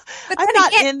 Yeah, I'm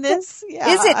not in this. Yeah,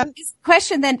 is the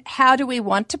question then, how do we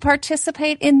want to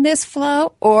participate in this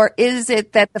flow? Or is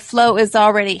it that the flow is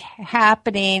already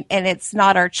happening and it's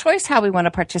not our choice how we want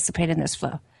to participate in this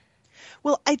flow?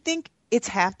 Well, I think it's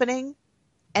happening.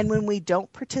 And when we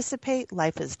don't participate,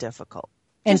 life is difficult.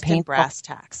 And just painful. in brass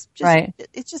tacks. Right.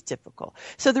 It's just difficult.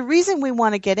 So the reason we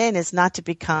want to get in is not to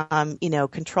become,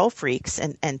 control freaks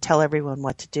and tell everyone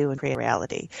what to do and create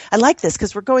reality. I like this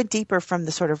because we're going deeper from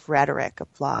the sort of rhetoric of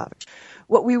love.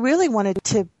 What we really wanted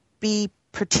to be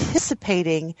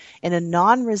participating in a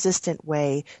non-resistant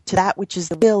way to that which is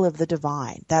the will of the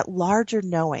divine, that larger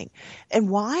knowing. And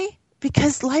why?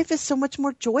 Because life is so much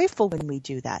more joyful when we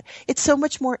do that. It's so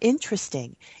much more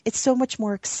interesting. It's so much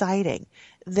more exciting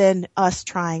than us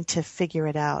trying to figure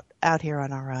it out here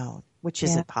on our own, which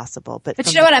isn't possible. But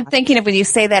you know what I'm thinking of when you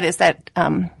say that is that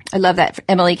I love that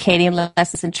Emily Cady in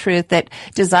Lessons in Truth, that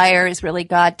desire is really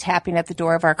God tapping at the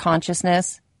door of our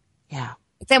consciousness. Yeah.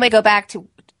 Then we go back to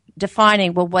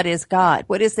defining, well, what is God?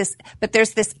 What is this? But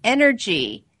there's this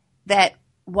energy that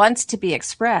wants to be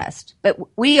expressed, but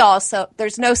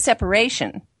there's no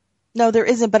separation. No, there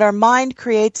isn't, but our mind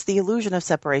creates the illusion of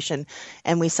separation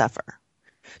and we suffer.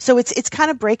 So it's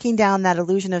kind of breaking down that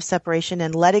illusion of separation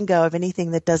and letting go of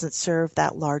anything that doesn't serve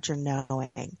that larger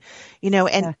knowing,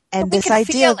 and this idea,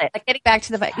 feel it, like getting back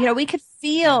to the, we could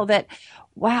feel that,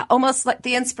 wow, almost like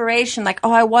the inspiration, like,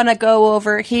 oh, I want to go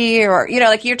over here, or,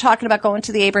 like you're talking about going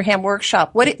to the Abraham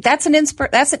workshop. That's an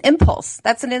impulse.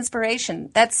 That's an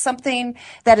inspiration. That's something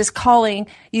that is calling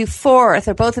you forth,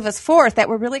 or both of us forth, that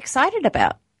we're really excited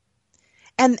about.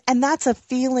 And that's a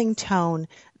feeling tone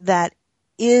that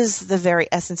is the very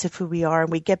essence of who we are,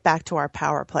 and we get back to our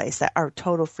power place, that our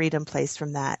total freedom place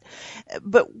from that.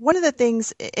 But one of the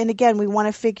things, and again, we want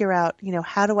to figure out,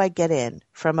 how do I get in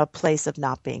from a place of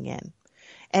not being in?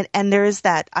 And there's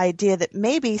that idea that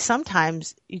maybe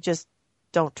sometimes you just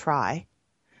don't try.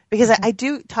 Because I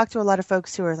do talk to a lot of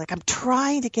folks who are like, I'm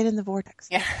trying to get in the vortex.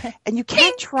 Yeah. And you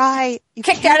can't try. You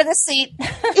kicked out of the seat.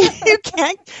 You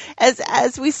can't,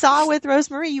 as we saw with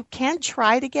Rosemary, you can't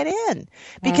try to get in.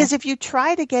 Because if you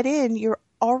try to get in, you're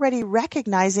already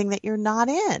recognizing that you're not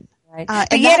in. Right.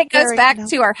 But yet it goes back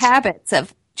to our habits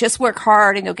of just work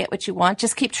hard and you'll get what you want.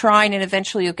 Just keep trying and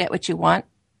eventually you'll get what you want.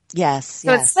 Yes.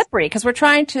 So it's slippery because we're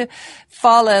trying to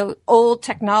follow old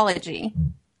technology.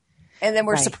 And then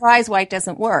we're surprised why it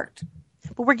doesn't work.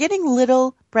 But we're getting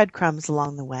little breadcrumbs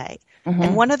along the way. Mm-hmm.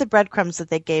 And one of the breadcrumbs that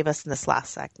they gave us in this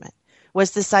last segment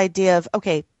was this idea of,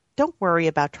 okay, don't worry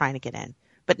about trying to get in.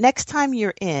 But next time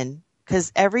you're in,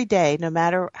 because every day, no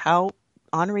matter how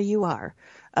ornery you are,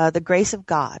 the grace of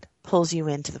God pulls you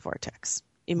into the vortex.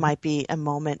 It might be a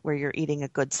moment where you're eating a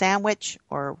good sandwich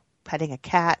or petting a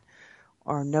cat,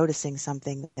 or noticing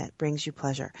something that brings you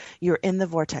pleasure. You're in the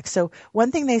vortex. So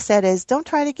one thing they said is, don't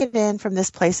try to get in from this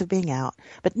place of being out.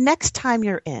 But next time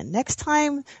you're in, next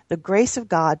time the grace of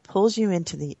God pulls you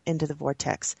into the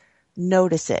vortex,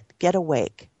 notice it. Get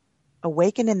awake.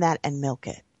 Awaken in that and milk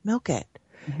it. Milk it.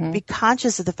 Mm-hmm. Be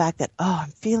conscious of the fact that,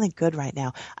 I'm feeling good right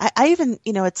now. I even,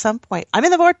 at some point, I'm in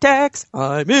the vortex.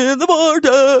 I'm in the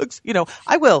vortex.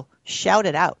 I will shout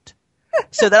it out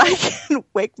so that I can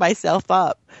wake myself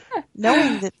up.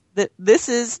 Knowing that this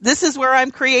is where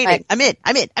I'm creating. Right. I'm in.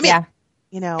 Yeah.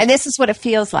 And this is what it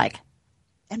feels like.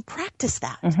 And practice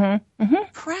that. Mm-hmm.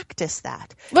 Mm-hmm. Practice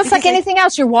that. Well, it's like anything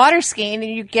else. You're water skiing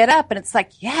and you get up and it's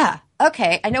like, yeah,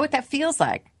 okay, I know what that feels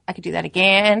like. I could do that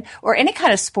again. Or any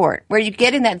kind of sport where you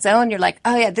get in that zone, you're like,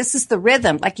 oh yeah, this is the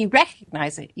rhythm. Like you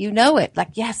recognize it. You know it.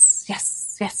 Like, yes.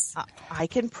 I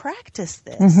can practice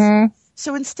this. Mm-hmm.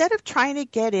 So instead of trying to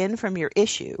get in from your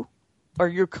issue, or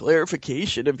your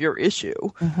clarification of your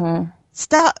issue,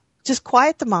 stop, just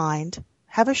quiet the mind,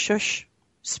 have a shush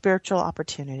spiritual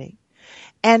opportunity,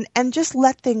 and just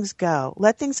let things go.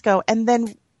 Let things go. And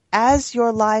then as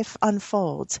your life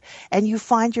unfolds and you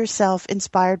find yourself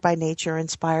inspired by nature,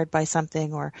 inspired by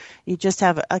something, or you just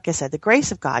have, like I said, the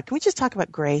grace of God. Can we just talk about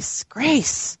grace?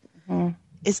 Grace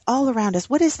is all around us.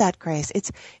 What is that grace?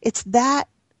 It's that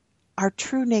our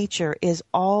true nature is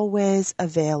always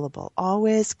available,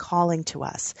 always calling to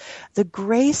us. The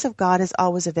grace of God is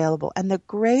always available, and the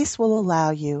grace will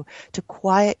allow you to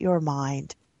quiet your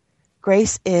mind.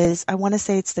 Grace is, I want to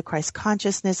say it's the Christ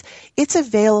consciousness. It's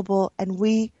available,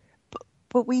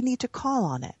 but we need to call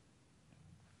on it.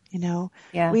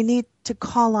 We need to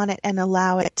call on it and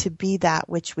allow it to be that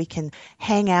which we can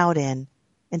hang out in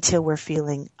until we're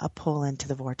feeling a pull into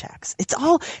the vortex. It's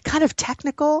all kind of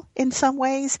technical in some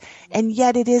ways, and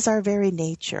yet it is our very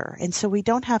nature. And so we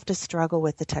don't have to struggle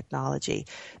with the technology,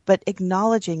 but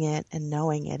acknowledging it and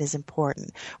knowing it is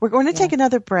important. We're going to take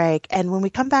another break, and when we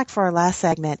come back for our last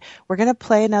segment, we're going to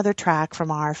play another track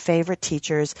from our favorite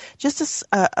teachers, just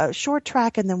a short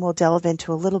track, and then we'll delve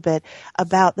into a little bit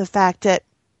about the fact that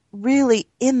really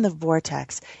in the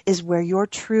vortex is where your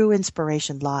true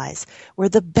inspiration lies, where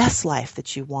the best life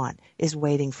that you want is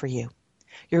waiting for you.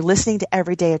 You're listening to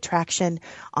Everyday Attraction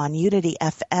on Unity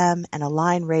FM and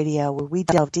Align Radio, where we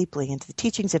delve deeply into the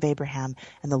teachings of Abraham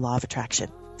and the law of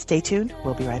attraction. Stay tuned.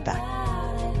 We'll be right back.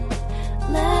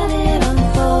 Let it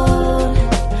unfold.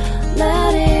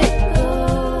 Let it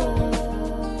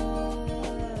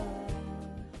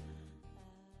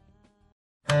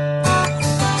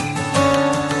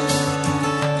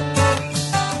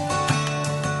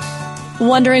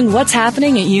Wondering what's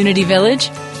happening at Unity Village?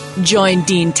 Join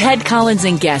Dean Ted Collins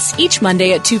and guests each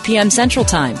Monday at 2 p.m. Central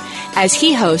Time as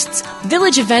he hosts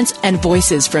Village events and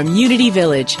voices from Unity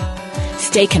Village.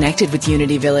 Stay connected with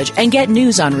Unity Village and get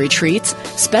news on retreats,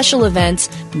 special events,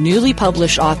 newly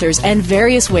published authors, and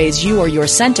various ways you or your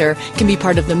center can be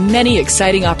part of the many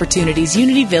exciting opportunities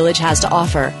Unity Village has to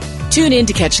offer. Tune in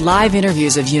to catch live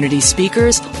interviews of Unity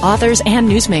speakers, authors, and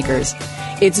newsmakers.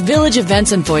 It's Village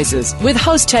Events and Voices with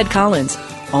host Ted Collins,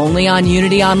 only on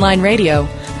Unity Online Radio,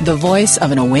 the voice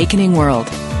of an awakening world.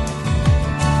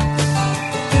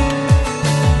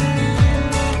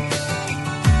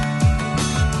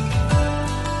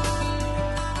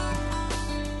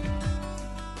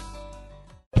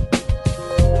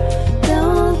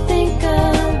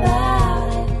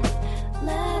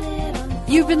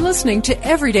 You've been listening to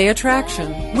Everyday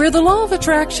Attraction, where the law of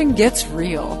attraction gets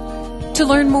real. To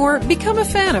learn more, become a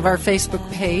fan of our Facebook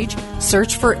page,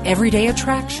 search for Everyday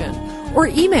Attraction, or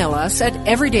email us at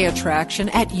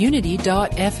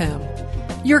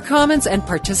everydayattraction@unity.fm. Your comments and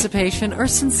participation are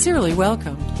sincerely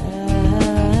welcomed.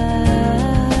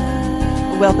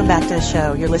 Welcome back to the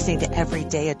show. You're listening to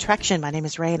Everyday Attraction. My name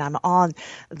is Ray, and I'm on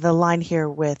the line here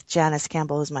with Janice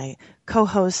Campbell, who's my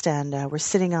co-host, and we're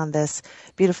sitting on this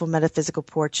beautiful metaphysical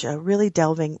porch, really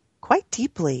delving quite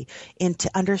deeply into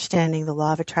understanding the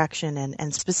law of attraction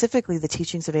and specifically the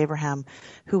teachings of Abraham,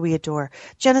 who we adore.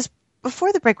 Janice,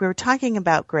 before the break, we were talking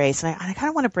about grace, and I kind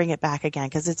of want to bring it back again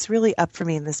because it's really up for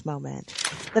me in this moment.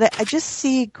 That I just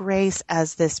see grace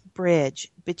as this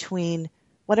bridge between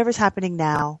whatever's happening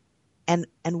now and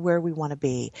where we want to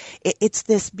be. It's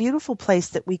this beautiful place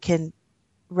that we can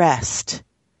rest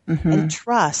and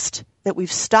trust that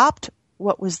we've stopped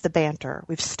what was the banter.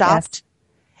 We've stopped. Yes.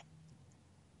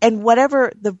 And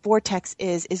whatever the vortex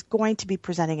is going to be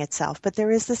presenting itself. But there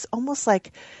is this almost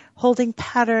like holding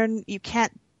pattern. You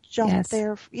can't jump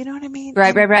there. You know what I mean?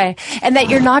 Right. And that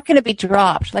you're not going to be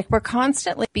dropped. Like we're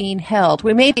constantly being held.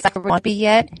 We may be like we want to be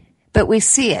yet, but we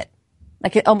see it.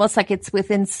 Like it almost like it's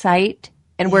within sight.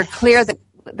 And we're clear that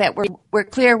we're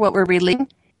clear what we're releasing.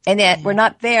 And yet we're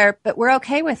not there, but we're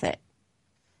okay with it.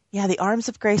 Yeah, the arms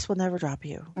of grace will never drop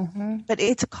you. But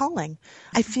it's a calling.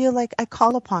 I feel like I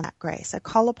call upon that grace. I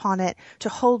call upon it to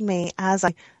hold me as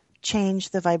I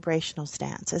change the vibrational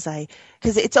stance.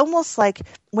 Because it's almost like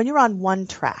when you're on one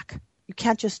track, you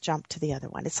can't just jump to the other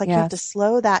one. It's like you have to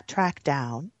slow that track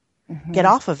down, get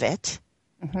off of it,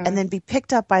 and then be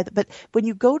picked up by but when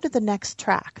you go to the next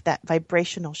track, that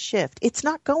vibrational shift, it's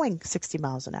not going 60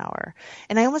 miles an hour.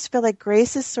 And I almost feel like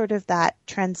grace is sort of that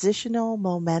transitional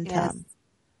momentum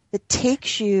that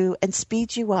takes you and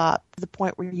speeds you up to the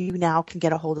point where you now can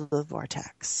get a hold of the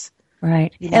vortex.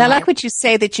 Right. You know? And I like what you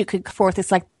say that you could forth.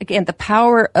 It's like, again, the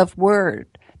power of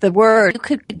word. The word, you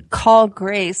could call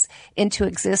grace into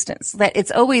existence. That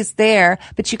it's always there,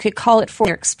 but you could call it for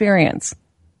your experience.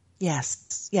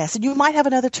 Yes. And you might have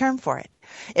another term for it.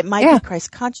 It might be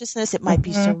Christ consciousness. It might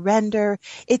be surrender.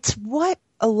 It's what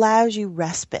allows you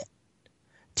respite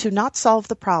to not solve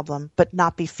the problem, but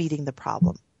not be feeding the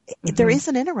problem. There is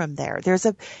an interim there. There's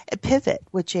a pivot,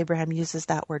 which Abraham uses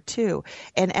that word too.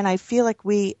 And I feel like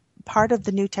part of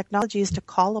the new technology is to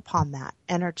call upon that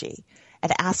energy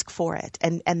and ask for it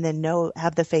and then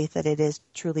have the faith that it is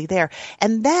truly there.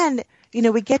 And then,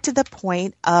 we get to the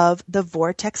point of the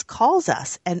vortex calls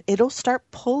us and it'll start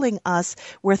pulling us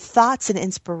where thoughts and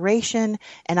inspiration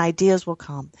and ideas will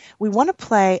come. We want to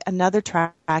play another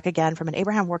track again from an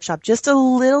Abraham workshop, just a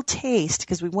little taste,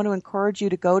 because we want to encourage you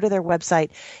to go to their website,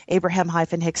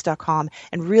 abraham-hicks.com,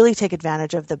 and really take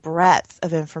advantage of the breadth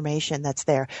of information that's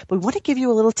there. But we want to give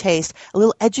you a little taste, a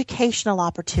little educational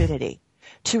opportunity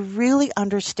to really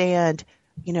understand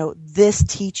this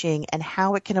teaching and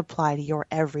how it can apply to your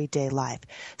everyday life.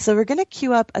 So we're going to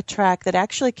cue up a track that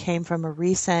actually came from a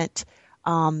recent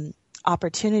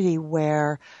opportunity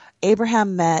where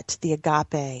Abraham met the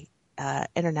Agape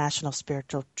International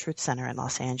Spiritual Truth Center in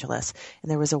Los Angeles, and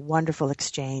there was a wonderful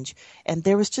exchange. And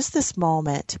there was just this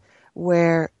moment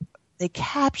where they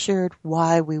captured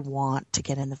why we want to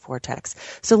get in the vortex.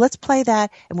 So let's play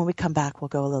that, and when we come back, we'll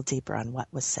go a little deeper on what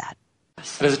was said.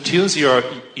 And as it tunes your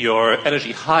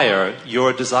energy higher,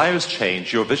 your desires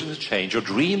change, your visions change, your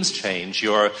dreams change,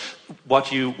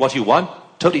 what you want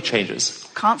totally changes.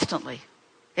 Constantly.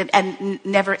 And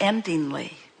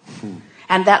never-endingly.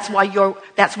 And that's why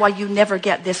you never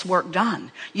get this work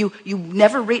done. You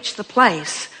never reach the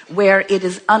place where it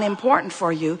is unimportant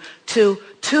for you to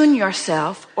tune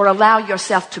yourself or allow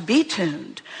yourself to be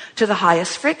tuned to the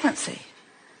highest frequency.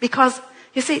 Because,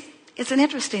 you see, it's an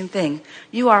interesting thing.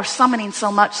 You are summoning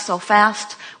so much so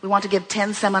fast. We want to give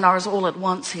 10 seminars all at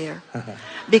once here.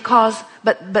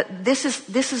 But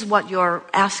this is what you're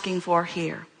asking for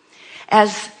here.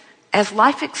 As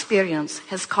life experience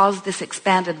has caused this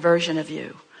expanded version of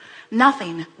you,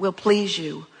 nothing will please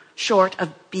you short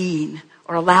of being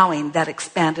or allowing that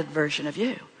expanded version of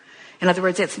you. In other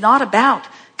words, it's not about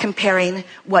comparing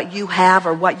what you have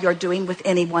or what you're doing with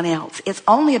anyone else. It's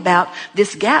only about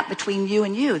this gap between you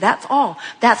and you. That's all.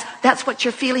 That's what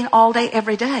you're feeling all day,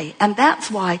 every day. And that's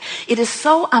why it is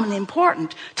so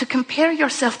unimportant to compare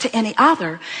yourself to any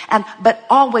other, but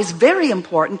always very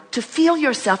important to feel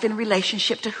yourself in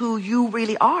relationship to who you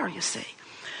really are, you see.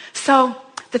 So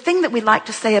the thing that we like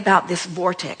to say about this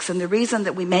vortex, and the reason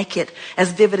that we make it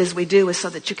as vivid as we do is so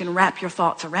that you can wrap your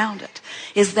thoughts around it,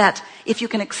 is that if you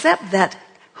can accept that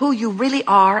who you really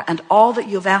are and all that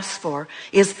you've asked for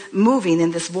is moving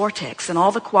in this vortex, and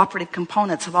all the cooperative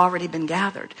components have already been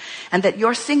gathered, and that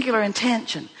your singular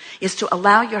intention is to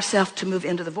allow yourself to move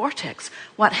into the vortex,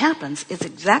 what happens is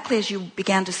exactly as you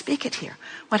began to speak it here.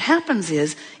 What happens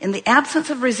is, in the absence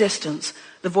of resistance,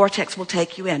 the vortex will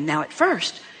take you in. Now, at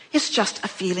first, it's just a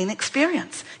feeling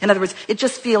experience. In other words, it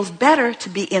just feels better to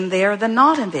be in there than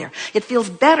not in there. It feels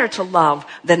better to love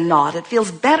than not. It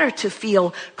feels better to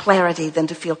feel clarity than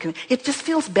to feel... It just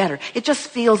feels better. It just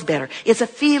feels better. It's a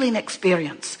feeling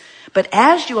experience. But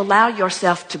as you allow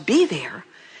yourself to be there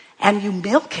and you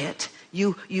milk it,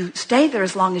 you stay there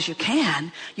as long as you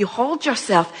can, you hold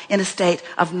yourself in a state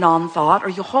of non-thought, or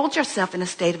you hold yourself in a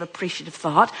state of appreciative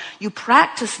thought, you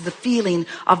practice the feeling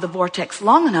of the vortex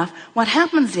long enough, what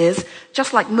happens is,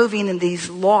 just like moving in these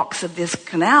locks of this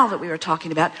canal that we were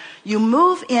talking about, you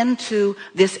move into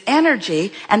this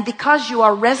energy, and because you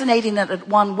are resonating at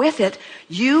one with it,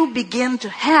 you begin to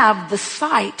have the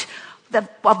sight of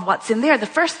what's in there. The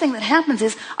first thing that happens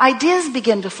is ideas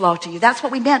begin to flow to you. That's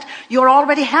what we meant. You're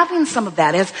already having some of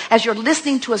that. As you're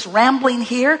listening to us rambling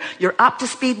here, you're up to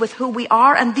speed with who we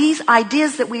are, and these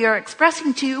ideas that we are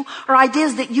expressing to you are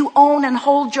ideas that you own and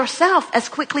hold yourself as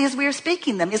quickly as we are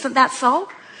speaking them. Isn't that so?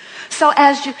 So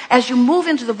as you move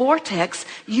into the vortex,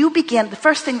 the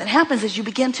first thing that happens is you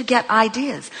begin to get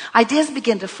ideas. Ideas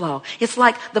begin to flow. It's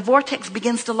like the vortex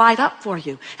begins to light up for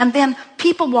you. And then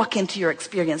people walk into your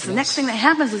experience. The next thing that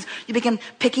happens is you begin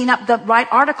picking up the right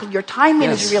article. Your timing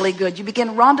is really good. You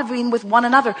begin rendezvousing with one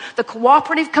another. The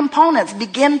cooperative components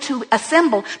begin to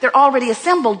assemble. They're already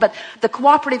assembled, but the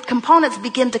cooperative components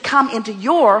begin to come into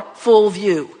your full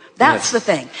view. That's the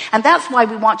thing. And that's why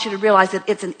we want you to realize that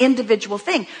it's an individual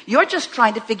thing. You're just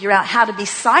trying to figure out how to be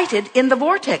sighted in the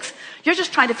vortex. You're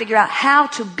just trying to figure out how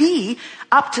to be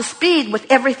up to speed with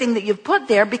everything that you've put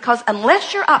there, because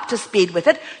unless you're up to speed with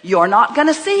it, you're not going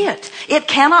to see it. It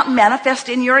cannot manifest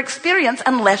in your experience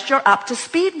unless you're up to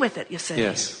speed with it, you see.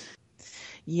 Yes.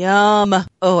 Yum.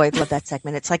 Oh, I love that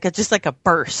segment. It's like just like a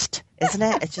burst, isn't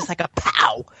it? It's just like a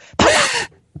pow.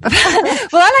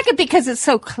 Well, I like it because it's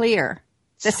so clear.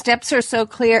 The steps are so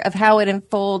clear of how it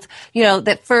unfolds.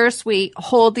 That first we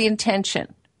hold the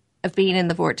intention of being in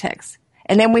the vortex.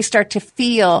 And then we start to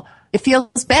feel, it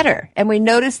feels better. And we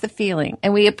notice the feeling.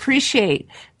 And we appreciate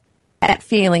that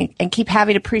feeling and keep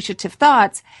having appreciative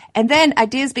thoughts. And then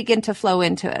ideas begin to flow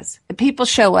into us. And people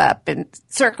show up and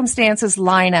circumstances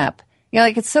line up.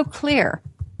 It's so clear.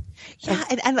 Yeah,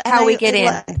 and how we get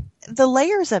in. The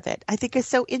layers of it, I think, is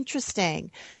so interesting.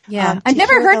 Yeah, I've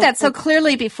never heard that so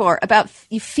clearly before about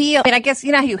you feel. I guess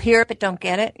how you hear it but don't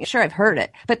get it. Sure, I've heard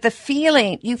it, but the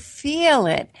feeling, you feel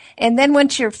it, and then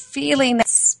once you're feeling that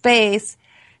space,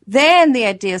 then the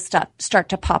ideas start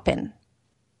to pop in.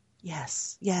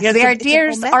 Yes, yes. The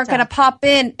ideas aren't going to pop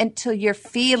in until you're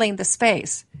feeling the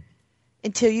space,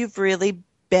 until you've really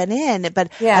been in.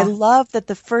 But I love that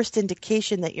the first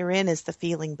indication that you're in is the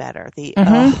feeling better.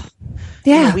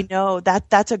 Yeah. We know that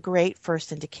that's a great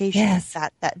first indication. Yes.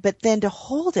 But then to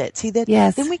hold it, see that,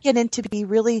 yes. then we get into be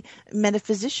really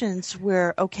metaphysicians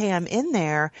where, okay, I'm in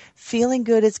there, feeling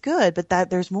good is good, but that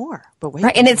there's more. But wait.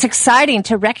 Right. And it's exciting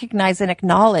to recognize and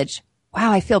acknowledge,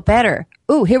 wow, I feel better.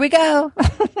 Ooh, here we go.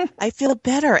 I feel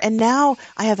better. And now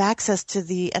I have access to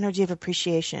the energy of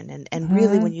appreciation. And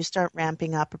really when you start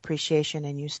ramping up appreciation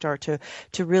and you start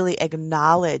to really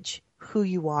acknowledge who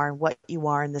you are and what you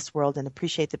are in this world and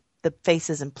appreciate the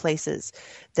faces and places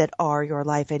that are your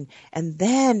life. And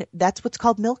then that's what's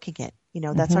called milking it.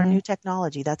 That's our new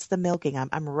technology. That's the milking.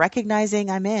 I'm recognizing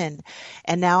I'm in,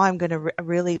 and now I'm going to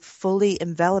really fully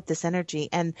envelop this energy.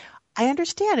 And I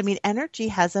understand. I mean, energy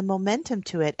has a momentum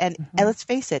to it. And let's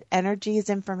face it, energy is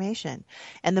information.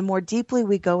 And the more deeply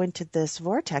we go into this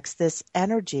vortex, this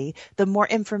energy, the more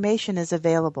information is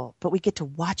available. But we get to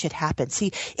watch it happen.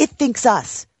 See, it thinks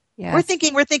us. Yes. We're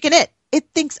thinking it. It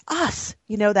thinks us,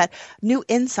 that new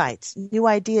insights, new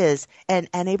ideas. And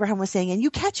Abraham was saying, and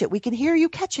you catch it. We can hear you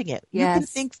catching it. Yes. You can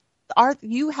think,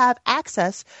 you have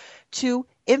access to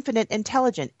infinite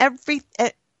intelligence.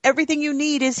 Everything you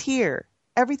need is here.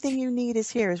 Everything you need is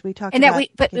here, as we talked about.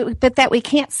 But that we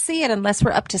can't see it unless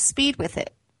we're up to speed with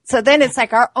it. So then it's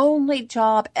like our only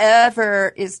job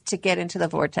ever is to get into the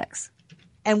vortex.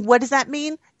 And what does that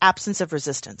mean? Absence of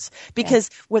resistance. Because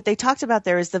what they talked about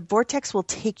there is the vortex will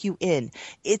take you in.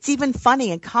 It's even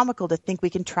funny and comical to think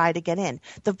we can try to get in.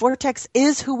 The vortex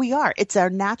is who we are. It's our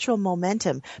natural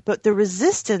momentum. But the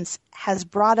resistance has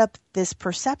brought up this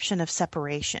perception of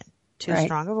separation. Too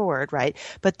strong of a word, right?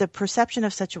 But the perception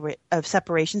of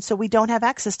separation, so we don't have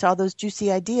access to all those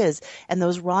juicy ideas and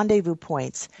those rendezvous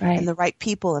points and the right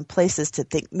people and places to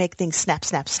make things snap,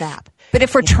 snap, snap. But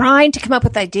if we're trying to come up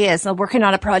with ideas and working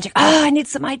on a project, I need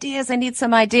some ideas.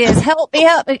 Help me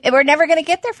out. We're never going to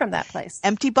get there from that place.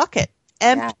 Empty bucket.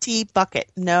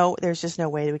 Bucket. No, there's just no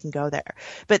way that we can go there.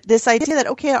 But this idea that,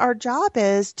 okay, our job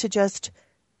is to just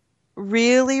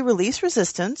really release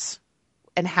resistance.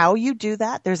 And how you do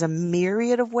that, there's a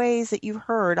myriad of ways that you've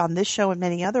heard on this show and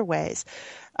many other ways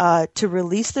to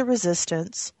release the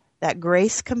resistance. That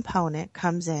grace component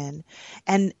comes in,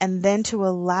 and then to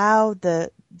allow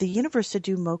the universe to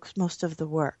do most of the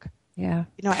work. Yeah,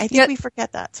 I think we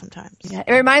forget that sometimes. Yeah,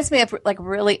 it reminds me of like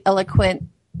really eloquent,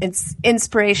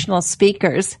 inspirational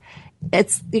speakers.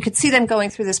 You could see them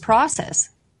going through this process.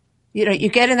 You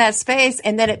get in that space,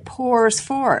 and then it pours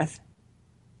forth.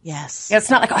 Yes.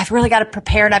 It's not like, I've really got to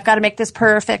prepare and I've got to make this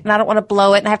perfect and I don't want to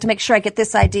blow it and I have to make sure I get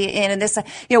this idea in and this.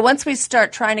 Once we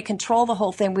start trying to control the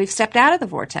whole thing, we've stepped out of the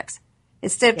vortex.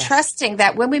 Instead of trusting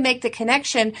that when we make the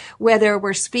connection, whether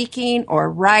we're speaking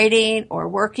or writing or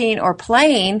working or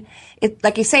playing,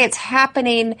 like you say, it's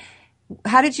happening.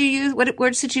 How did you use, what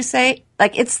words did you say?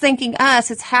 Like it's thinking us,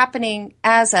 it's happening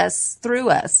as us, through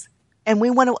us. And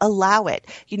we want to allow it.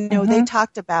 They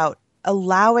talked about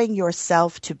allowing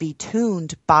yourself to be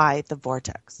tuned by the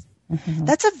vortex.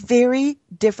 That's a very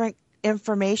different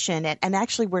information. And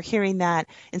actually we're hearing that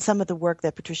in some of the work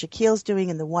that Patricia Keel's doing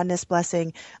in the Oneness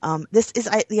Blessing. This is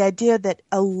the idea that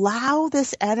allow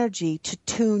this energy to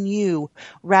tune you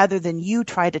rather than you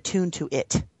try to tune to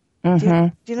it. Do you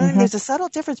know what I mean? There's a subtle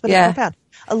difference, but it's profound.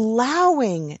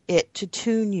 Allowing it to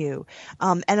tune you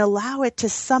and allow it to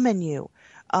summon you.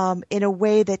 In a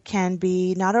way that can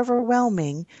be not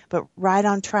overwhelming, but right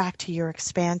on track to your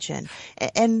expansion.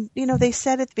 And they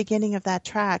said at the beginning of that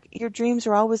track, your dreams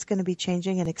are always going to be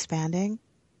changing and expanding.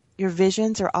 Your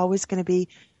visions are always going to be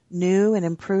new and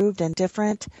improved and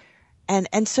different.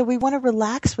 And so we want to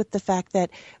relax with the fact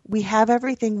that we have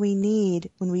everything we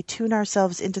need when we tune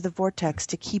ourselves into the vortex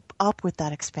to keep up with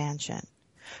that expansion,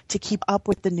 to keep up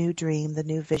with the new dream, the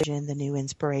new vision, the new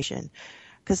inspiration.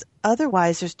 Because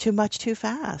otherwise there's too much too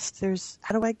fast. There's,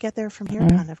 how do I get there from here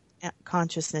kind of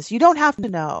consciousness? You don't have to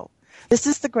know. This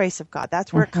is the grace of God.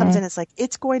 That's where it comes in. It's like,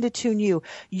 it's going to tune you.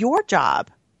 Your job,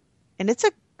 and it's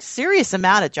a serious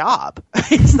amount of job.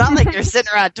 It's not like you're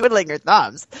sitting around twiddling your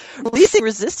thumbs. Releasing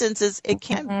resistance it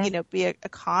can, be a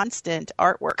constant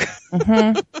artwork.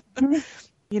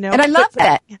 And I love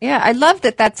that. Yeah, I love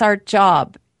that that's our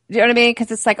job. You know what I mean? Because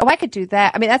it's like, I could do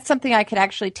that. I mean, that's something I could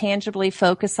actually tangibly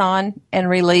focus on and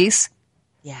release.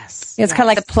 Yes. It's kind of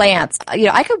like the plants.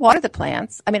 I could water the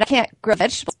plants. I mean, I can't grow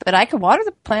vegetables, but I could water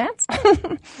the plants.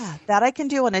 That I can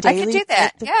do on a daily,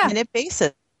 minute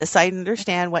basis. I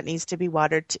understand what needs to be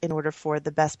watered in order for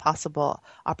the best possible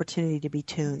opportunity to be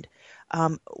tuned.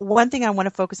 One thing I want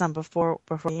to focus on before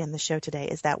we end the show today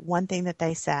is that one thing that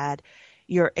they said,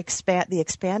 the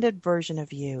expanded version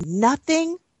of you.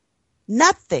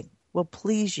 Nothing will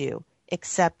please you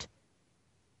except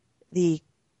the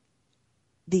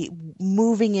the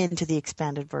moving into the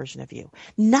expanded version of you.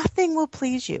 Nothing will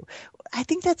please you. I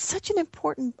think that's such an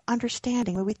important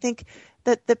understanding when we think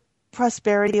that the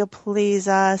prosperity will please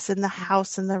us and the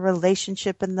house and the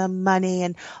relationship and the money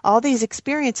and all these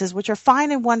experiences, which are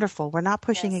fine and wonderful. We're not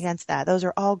pushing against that. Those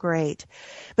are all great.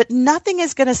 But nothing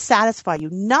is going to satisfy you.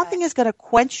 Nothing is going to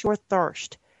quench your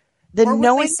thirst. Or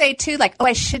when we say too, like, oh,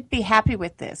 I should be happy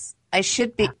with this. I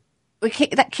should be. We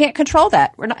can't control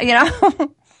that. We're not,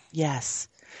 Yes.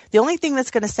 The only thing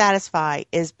that's going to satisfy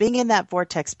is being in that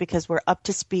vortex because we're up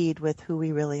to speed with who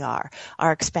we really are,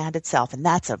 our expanded self. And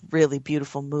that's a really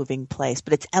beautiful moving place,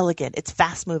 but it's elegant. It's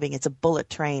fast moving. It's a bullet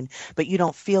train, but you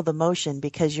don't feel the motion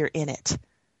because you're in it.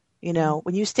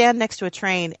 When you stand next to a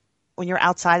train, when you're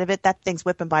outside of it, that thing's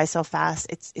whipping by so fast.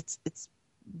 It's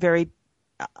very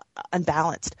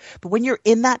unbalanced. But when you're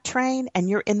in that train and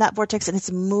you're in that vortex and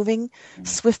it's moving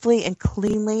swiftly and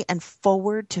cleanly and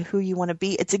forward to who you want to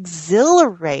be, it's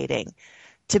exhilarating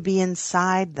to be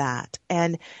inside that.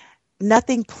 And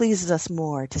nothing pleases us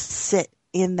more to sit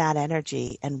in that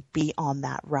energy and be on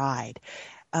that ride.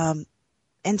 And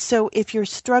so if you're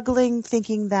struggling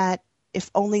thinking that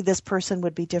if only this person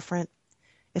would be different,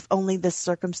 if only this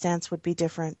circumstance would be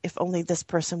different, if only this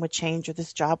person would change or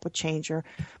this job would change or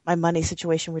my money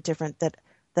situation were different, that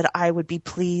I would be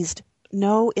pleased.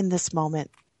 Know in this moment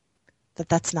that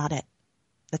that's not it.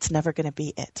 That's never going to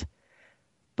be it.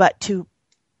 But to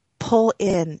pull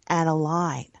in and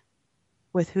align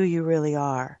with who you really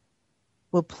are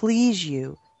will please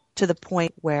you to the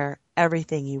point where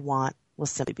everything you want will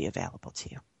simply be available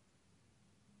to you.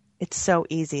 It's so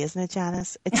easy, isn't it,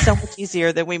 Janice? It's so much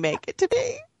easier than we make it to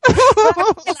be.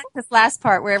 I like this last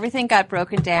part where everything got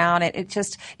broken down. It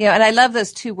just, and I love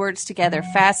those two words together,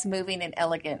 fast moving and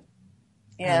elegant.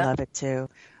 I love it too.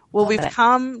 Well, we've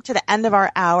come to the end of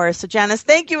our hour. So Janice,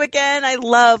 thank you again. I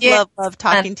love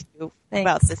talking to you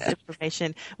about this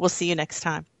information. We'll see you next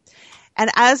time. And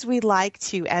as we like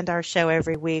to end our show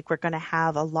every week, we're going to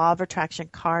have a Law of Attraction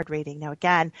card reading. Now,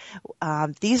 again,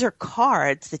 these are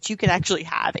cards that you can actually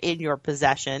have in your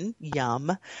possession,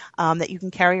 that you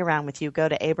can carry around with you. Go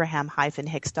to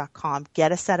abraham-hicks.com,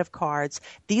 get a set of cards.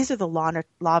 These are the Law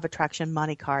of Attraction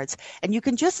money cards. And you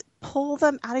can just pull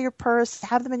them out of your purse,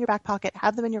 have them in your back pocket,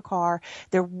 have them in your car.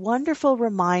 They're wonderful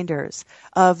reminders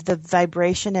of the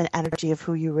vibration and energy of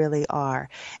who you really are.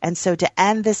 And so to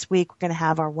end this week, we're going to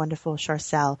have our wonderful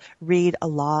Charcel read a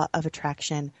Law of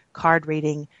Attraction card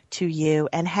reading to you.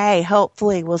 And hey,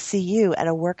 hopefully we'll see you at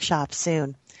a workshop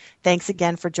soon. Thanks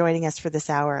again for joining us for this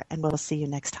hour, and we'll see you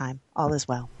next time. All is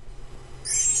well.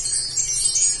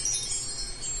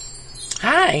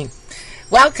 Hi.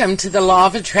 Welcome to the Law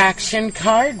of Attraction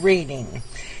card reading.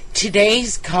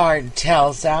 Today's card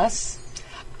tells us,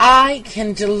 I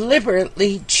can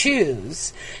deliberately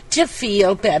choose to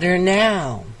feel better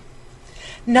now.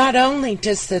 Not only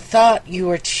does the thought you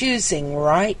are choosing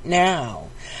right now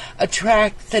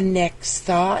attract the next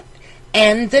thought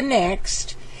and the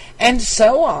next, and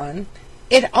so on,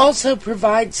 it also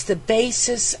provides the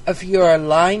basis of your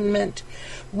alignment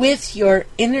with your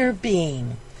inner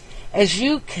being as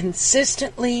you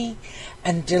consistently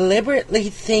and deliberately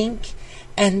think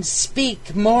and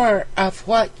speak more of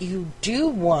what you do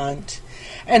want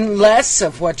and less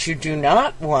of what you do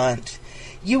not want.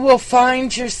 You will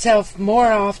find yourself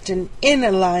more often in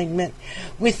alignment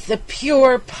with the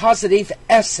pure positive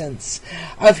essence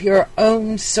of your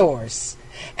own source.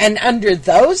 And under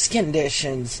those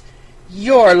conditions,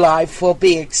 your life will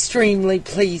be extremely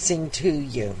pleasing to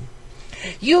you.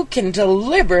 You can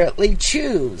deliberately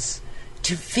choose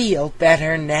to feel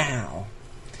better now.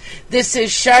 This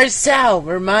is Charcel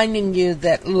reminding you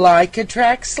that like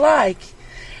attracts like,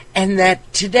 and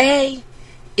that today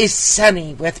is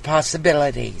sunny with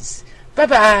possibilities.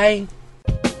 Bye-bye.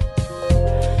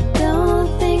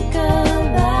 Don't think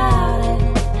about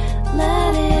it.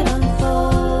 Let it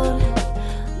unfold.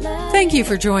 Thank you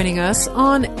for joining us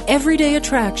on Everyday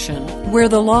Attraction, where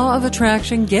the law of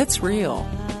attraction gets real.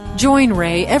 Join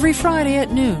Ray every Friday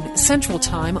at noon Central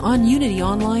Time on Unity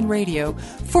Online Radio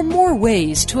for more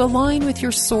ways to align with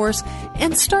your source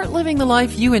and start living the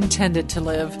life you intended to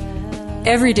live.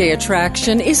 Everyday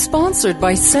Attraction is sponsored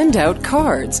by Send Out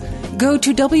Cards. Go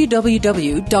to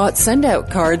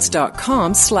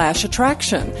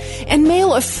www.sendoutcards.com/attraction and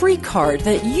mail a free card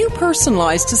that you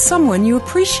personalize to someone you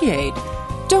appreciate.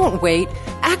 Don't wait.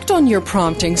 Act on your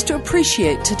promptings to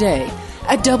appreciate today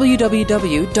at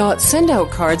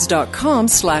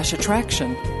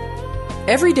www.sendoutcards.com/attraction.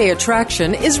 Everyday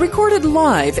Attraction is recorded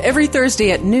live every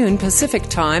Thursday at noon Pacific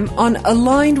Time on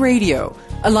Aligned Radio,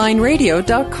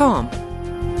 alignradio.com.